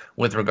at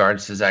with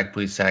regards to Zach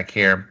Plesac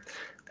here,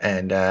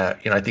 and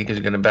I think he's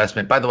a good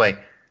investment. By the way,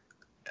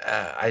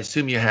 I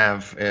assume you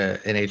have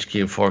an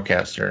HQ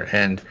forecaster,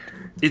 and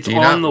it's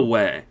on the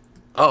way.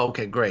 Oh,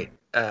 okay, great.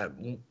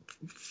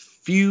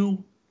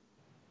 Few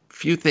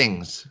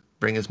things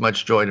bring as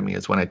much joy to me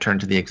as when I turn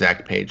to the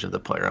exact page of the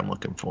player I'm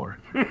looking for,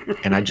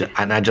 and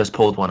I just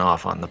pulled one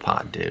off on the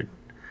pod, dude.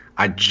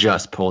 I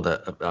just pulled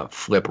a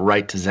flip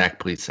right to Zach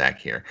Plesac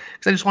here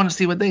because I just want to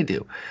see what they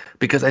do,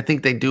 because I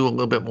think they do a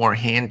little bit more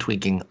hand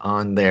tweaking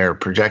on their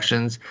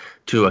projections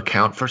to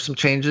account for some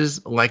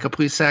changes like a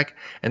Plesac,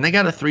 and they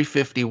got a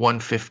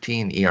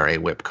 350-115 ERA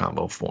whip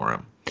combo for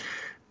him,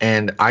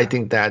 and I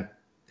think that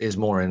is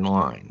more in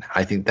line.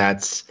 I think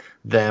that's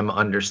them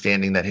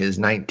understanding that his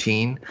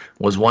 19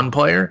 was one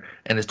player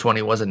and his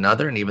 20 was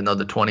another, and even though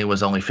the 20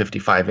 was only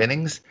 55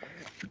 innings,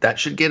 that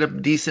should get a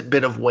decent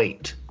bit of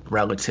weight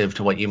relative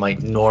to what you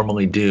might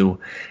normally do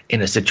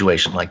in a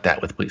situation like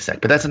that with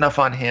Plesac. But that's enough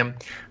on him.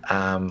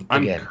 I'm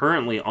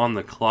currently on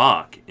the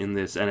clock in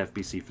this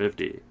NFBC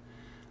 50.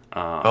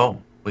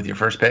 With your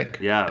first pick?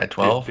 Yeah, at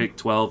 12? Pick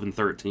 12 and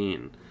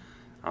 13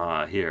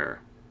 here.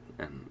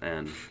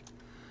 And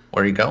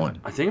where are you going?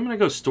 I think I'm going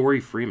to go Story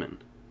Freeman.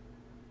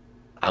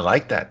 I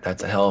like that.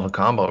 That's a hell of a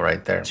combo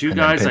right there. Two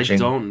guys I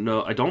don't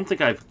know. I don't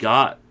think I've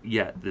got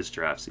yet this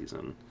draft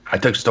season. I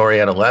took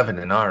Story at 11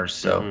 in ours,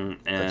 so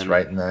that's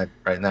right in that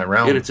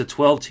realm. And it's a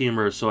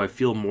 12-teamer, so I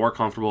feel more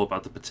comfortable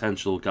about the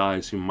potential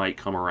guys who might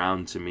come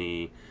around to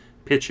me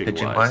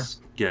pitching-wise.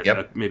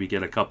 Maybe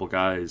get a couple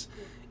guys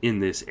in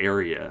this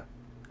area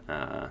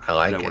I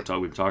like that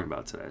we've been talking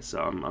about today.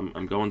 So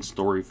I'm going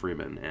Story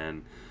Freeman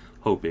and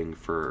hoping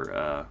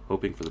for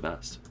the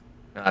best.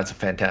 That's a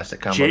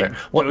fantastic combo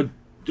there.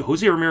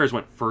 Jose Ramirez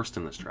went first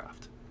in this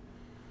draft.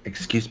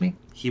 Excuse me?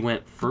 He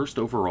went first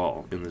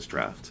overall in this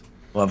draft.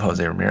 Love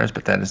Jose Ramirez,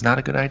 but that is not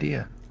a good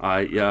idea.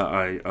 I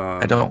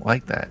don't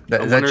like that.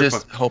 Is that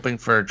just hoping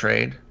for a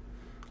trade?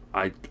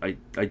 I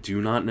do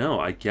not know.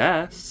 I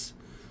guess.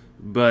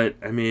 But,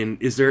 I mean,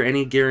 is there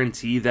any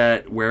guarantee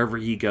that wherever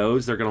he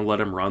goes, they're going to let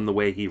him run the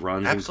way he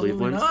runs in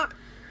Cleveland? Not.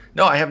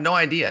 No, I have no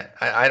idea.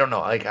 I don't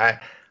know. Like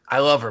I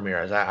love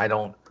Ramirez. I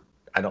don't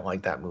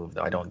like that move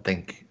though. I don't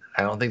think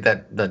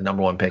that the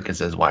number one pick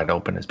is as wide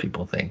open as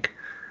people think.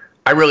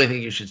 I really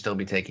think you should still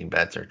be taking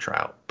Betts or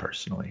Trout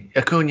personally.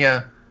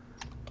 Acuna,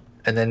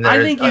 and then I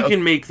think you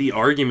can make the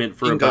argument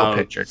for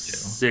about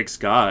 6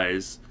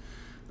 guys,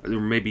 or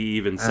maybe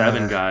even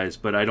 7 guys,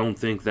 but I don't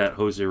think that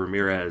Jose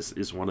Ramirez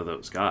is one of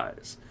those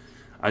guys.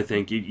 I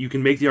think you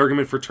can make the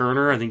argument for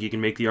Turner. I think you can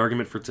make the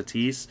argument for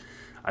Tatis.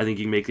 I think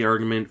you can make the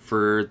argument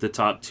for the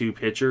top 2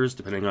 pitchers,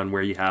 depending on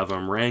where you have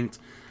them ranked.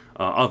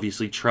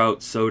 Obviously,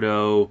 Trout,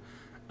 Soto,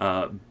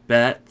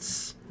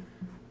 Betts,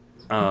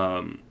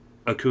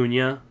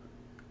 Acuna.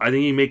 I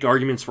think you make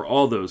arguments for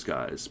all those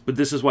guys, but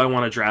this is why I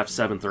want to draft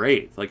 7th or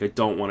 8th. Like, I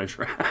don't want to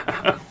draft.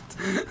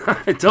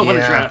 I don't want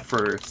to draft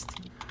first.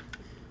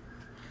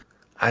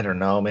 I don't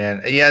know,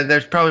 man. Yeah,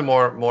 there's probably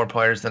more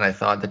players than I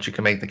thought that you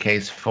can make the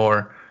case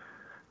for.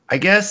 I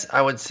guess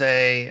I would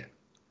say,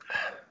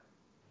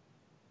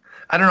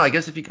 I don't know. I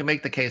guess if you can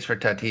make the case for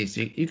Tatis,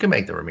 you can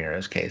make the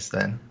Ramirez case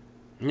then.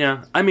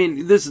 Yeah, I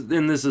mean, this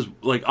is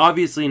like,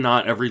 obviously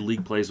not every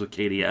league plays with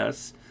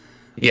KDS.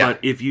 Yeah. But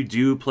if you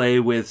do play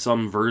with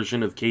some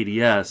version of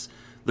KDS,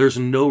 there's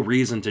no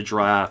reason to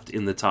draft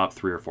in the top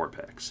 3 or 4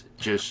 picks.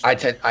 Just I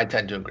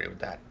tend to agree with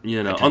that.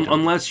 You know,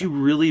 unless you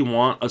really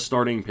want a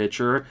starting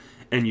pitcher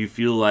and you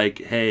feel like,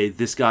 hey,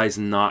 this guy's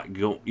not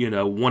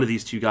one of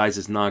these two guys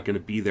is not going to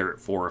be there at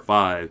 4 or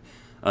 5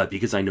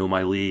 because I know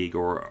my league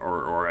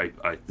or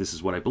I this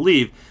is what I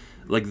believe.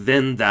 Like,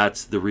 then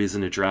that's the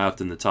reason to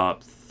draft in the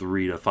top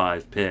 3 to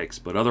 5 picks.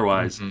 But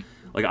otherwise,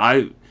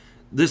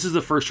 this is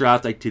the first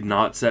draft I did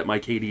not set my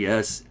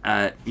KDS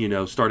at,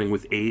 starting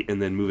with 8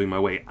 and then moving my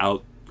way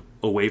out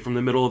away from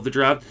the middle of the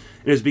draft.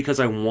 It is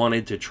because I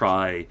wanted to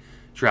try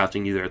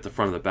drafting either at the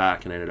front or the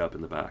back, and I ended up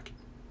in the back.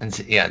 And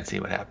see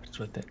what happens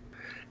with it.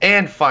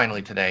 And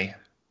finally today,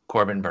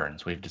 Corbin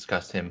Burnes. We've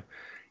discussed him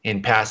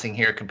in passing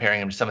here, comparing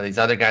him to some of these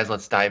other guys.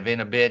 Let's dive in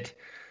a bit.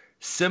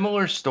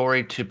 Similar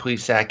story to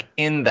Plesac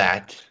in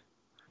that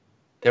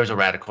there was a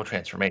radical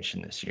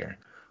transformation this year.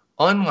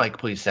 Unlike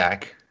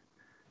Plesac,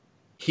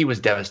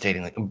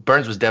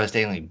 Burnes was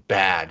devastatingly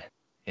bad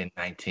in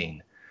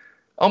 19,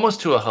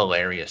 almost to a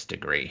hilarious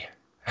degree.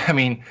 I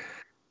mean,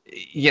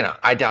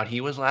 I doubt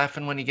he was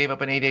laughing when he gave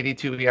up an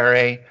 8.82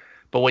 ERA,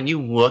 but when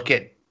you look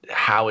at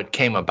how it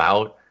came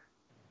about,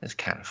 it's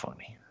kind of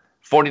funny.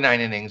 49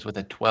 innings with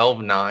a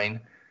 12.9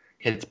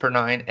 hits per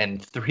 9 and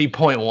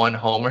 3.1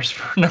 homers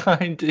per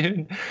 9,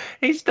 dude.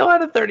 He still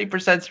had a 30%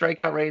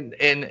 strikeout rate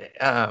and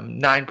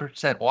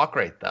 9% walk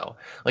rate, though.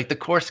 Like, the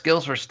core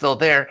skills were still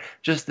there,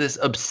 just this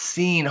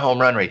obscene home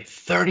run rate,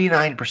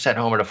 39%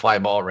 homer to fly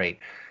ball rate.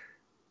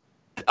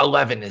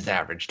 11 is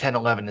average,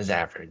 10-11 is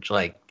average,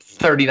 like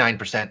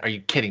 39%. Are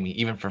you kidding me?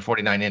 Even for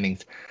 49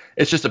 innings.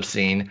 It's just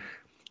obscene.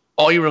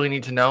 All you really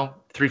need to know,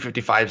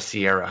 355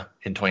 Sierra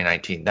in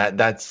 2019.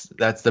 That's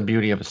the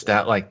beauty of a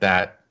stat like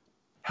that,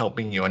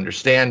 helping you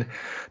understand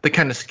the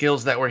kind of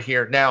skills that were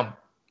here. Now,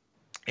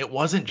 it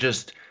wasn't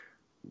just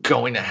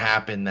going to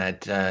happen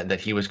that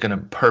he was going to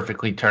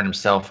perfectly turn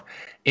himself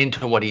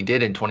into what he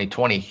did in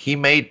 2020. He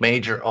made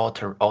major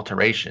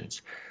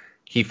alterations.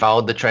 He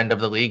followed the trend of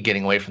the league,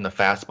 getting away from the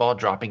fastball,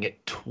 dropping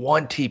it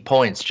 20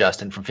 points,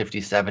 Justin, from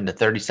 57 to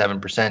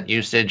 37%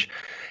 usage,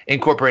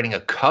 incorporating a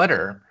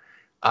cutter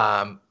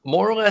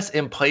more or less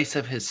in place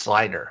of his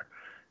slider.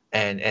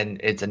 And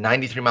it's a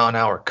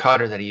 93-mile-an-hour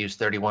cutter that he used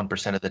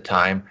 31% of the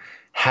time.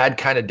 Had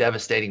kind of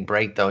devastating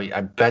break, though.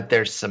 I bet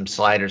there's some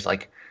sliders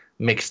like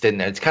mixed in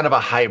there. It's kind of a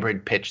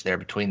hybrid pitch there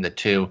between the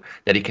two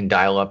that he can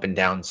dial up and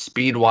down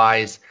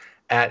speed-wise.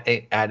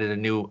 Added a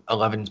new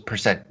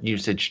 11%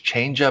 usage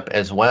changeup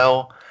as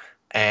well,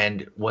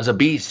 and was a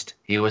beast.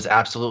 He was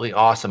absolutely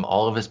awesome.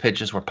 All of his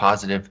pitches were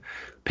positive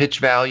pitch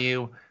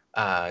value,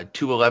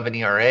 2.11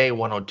 ERA,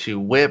 102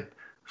 WHIP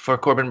for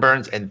Corbin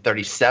Burnes, and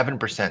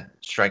 37%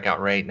 strikeout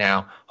rate.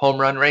 Now, home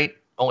run rate,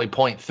 only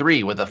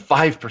 0.3 with a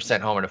 5%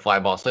 homer to fly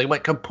ball. So he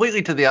went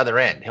completely to the other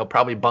end. He'll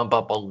probably bump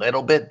up a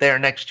little bit there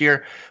next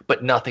year,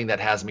 but nothing that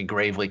has me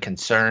gravely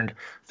concerned.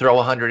 Throw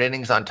 100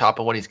 innings on top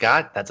of what he's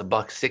got. That's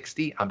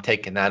 $160. I'm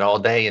taking that all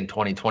day in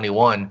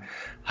 2021.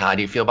 How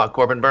do you feel about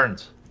Corbin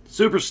Burnes?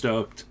 Super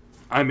stoked.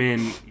 I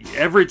mean,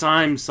 every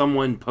time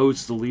someone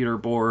posts the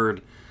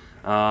leaderboard,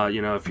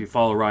 if you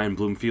follow Ryan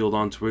Bloomfield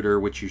on Twitter,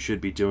 which you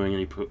should be doing, and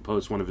he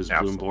posts one of his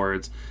Bloom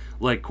boards,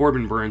 like,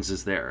 Corbin Burnes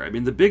is there. I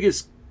mean, the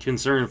biggest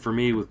concern for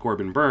me with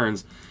Corbin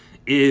Burnes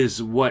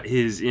is what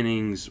his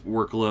innings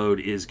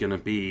workload is going to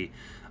be.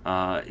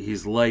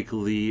 He's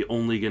likely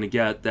only going to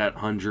get that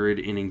 100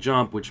 inning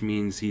jump, which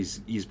means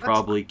he's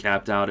probably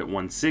capped out at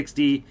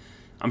 160.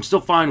 I'm still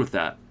fine with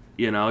that.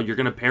 You're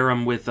going to pair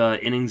him with an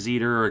innings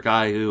eater or a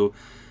guy who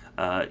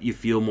you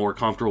feel more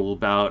comfortable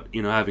about,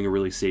 having a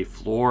really safe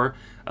floor.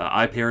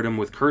 I paired him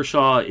with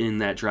Kershaw in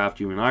that draft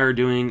you and I are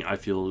doing. I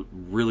feel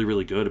really,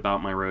 really good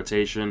about my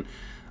rotation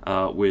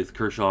with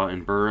Kershaw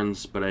and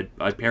Burnes, but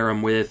I'd pair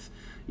him with,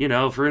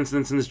 for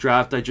instance, in this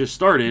draft I just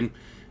started,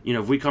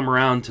 if we come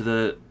around to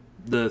the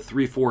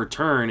 3-4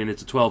 turn and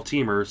it's a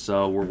 12-teamer,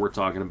 so we're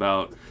talking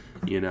about,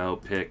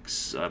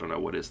 picks, I don't know,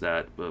 what is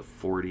that,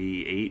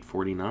 48,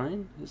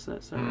 49? Is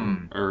that so?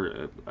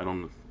 Or, I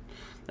don't know.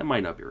 That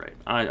might not be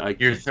right.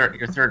 Your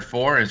third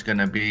 4 is going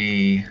to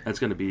be... That's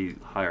going to be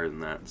higher than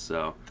that,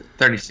 so...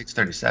 36,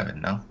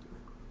 37, no?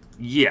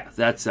 Yeah,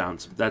 that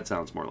sounds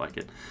more like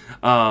it.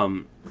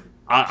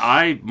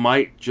 I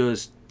might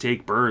just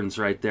take Burnes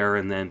right there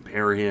and then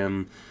pair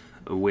him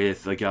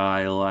with a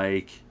guy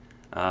like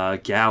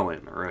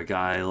Gallen or a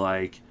guy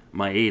like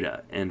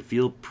Maeda and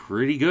feel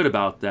pretty good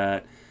about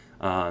that.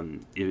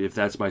 if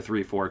that's my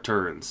 3-4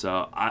 turns.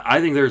 So I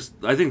think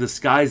the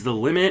sky's the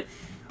limit,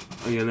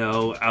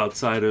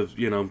 outside of,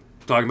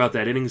 talking about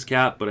that innings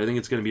cap, but I think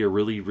it's going to be a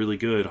really, really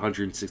good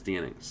 160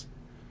 innings.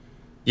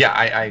 Yeah,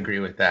 I agree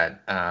with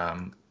that.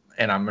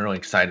 And I'm really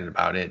excited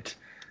about it.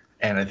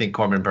 And I think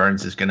Corbin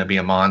Burnes is going to be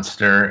a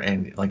monster.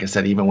 And like I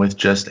said, even with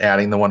just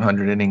adding the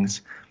 100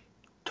 innings,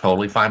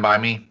 totally fine by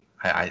me.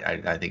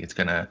 I think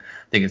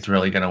it's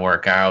really gonna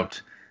work out.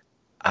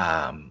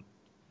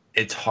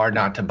 It's hard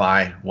not to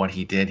buy what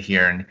he did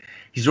here, and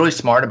he's really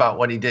smart about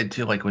what he did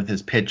too, like with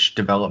his pitch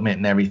development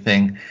and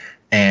everything.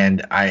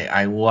 And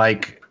I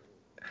like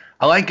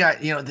guys.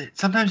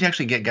 Sometimes you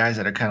actually get guys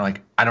that are kind of like,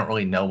 I don't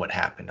really know what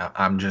happened.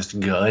 I'm just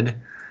good,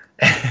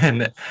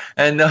 and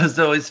those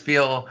always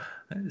feel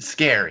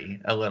scary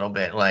a little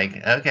bit.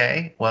 Like,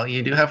 okay, well,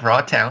 you do have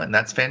raw talent, and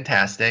that's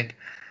fantastic,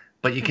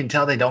 but you can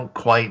tell they don't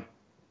quite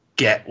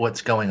get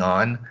what's going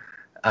on,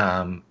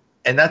 and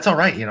that's all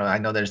right. I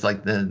know there's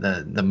like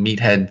the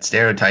meathead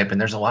stereotype,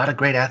 and there's a lot of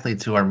great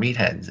athletes who are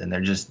meatheads, and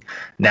they're just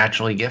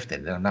naturally gifted,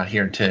 and I'm not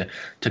here to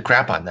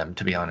crap on them,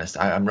 to be honest.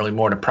 I'm really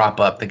more to prop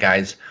up the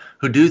guys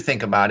who do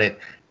think about it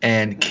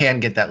and can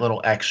get that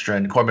little extra,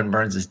 and Corbin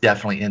Burnes is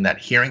definitely in that.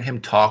 Hearing him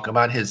talk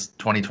about his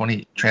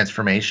 2020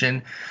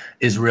 transformation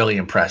is really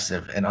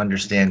impressive, and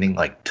understanding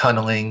like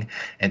tunneling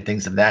and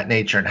things of that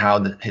nature, and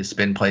how his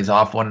spin plays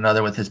off one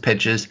another with his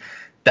pitches.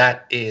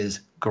 That is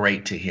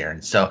great to hear.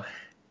 And so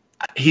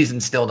he's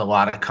instilled a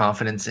lot of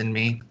confidence in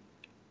me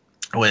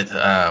with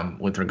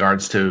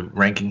regards to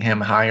ranking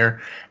him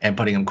higher and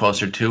putting him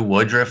closer to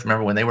Woodruff.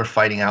 Remember when they were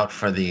fighting out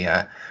for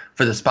the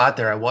spot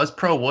there, I was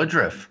pro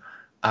Woodruff.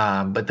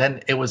 But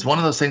then it was one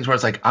of those things where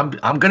it's like, I'm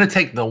going to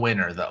take the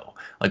winner though.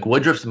 Like,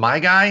 Woodruff's my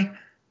guy.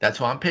 That's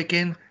who I'm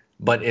picking.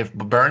 But if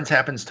Burnes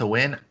happens to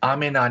win,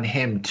 I'm in on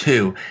him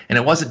too. And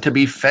it wasn't to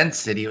be fence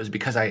city. It was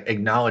because I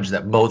acknowledged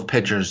that both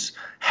pitchers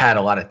had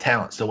a lot of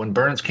talent. So when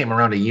Burnes came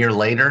around a year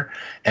later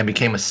and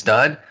became a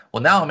stud,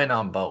 well, now I'm in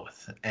on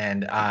both.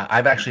 And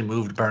I've actually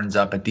moved Burnes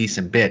up a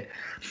decent bit.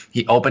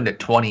 He opened at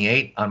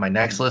 28 on my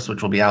next list,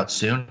 which will be out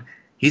soon.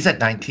 He's at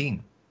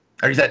 19.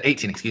 Or he's at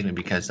 18, excuse me,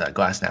 because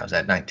Glasnow is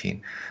at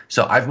 19.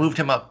 So I've moved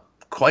him up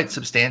quite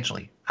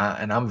substantially.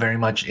 And I'm very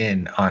much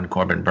in on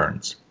Corbin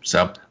Burnes.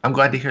 So I'm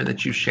glad to hear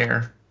that you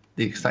share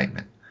the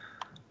excitement.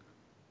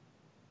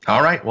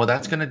 All right. Well,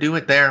 that's going to do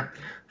it there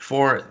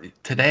for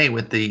today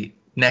with the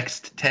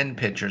next 10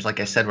 pitchers. Like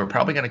I said, we're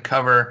probably going to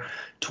cover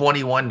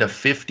 21 to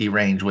 50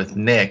 range with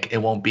Nick. It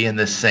won't be in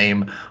the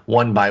same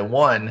one by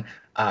one.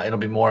 It'll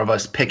be more of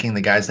us picking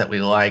the guys that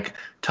we like,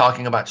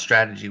 talking about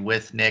strategy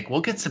with Nick.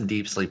 We'll get some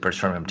deep sleepers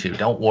from him too.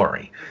 Don't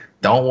worry.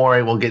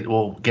 We'll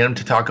get him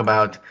to talk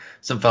about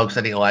some folks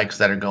that he likes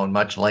that are going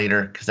much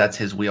later, because that's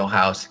his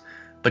wheelhouse.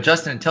 But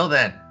Justin, until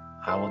then,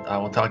 I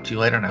will talk to you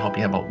later, and I hope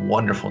you have a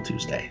wonderful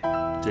Tuesday.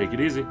 Take it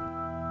easy.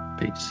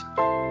 Peace.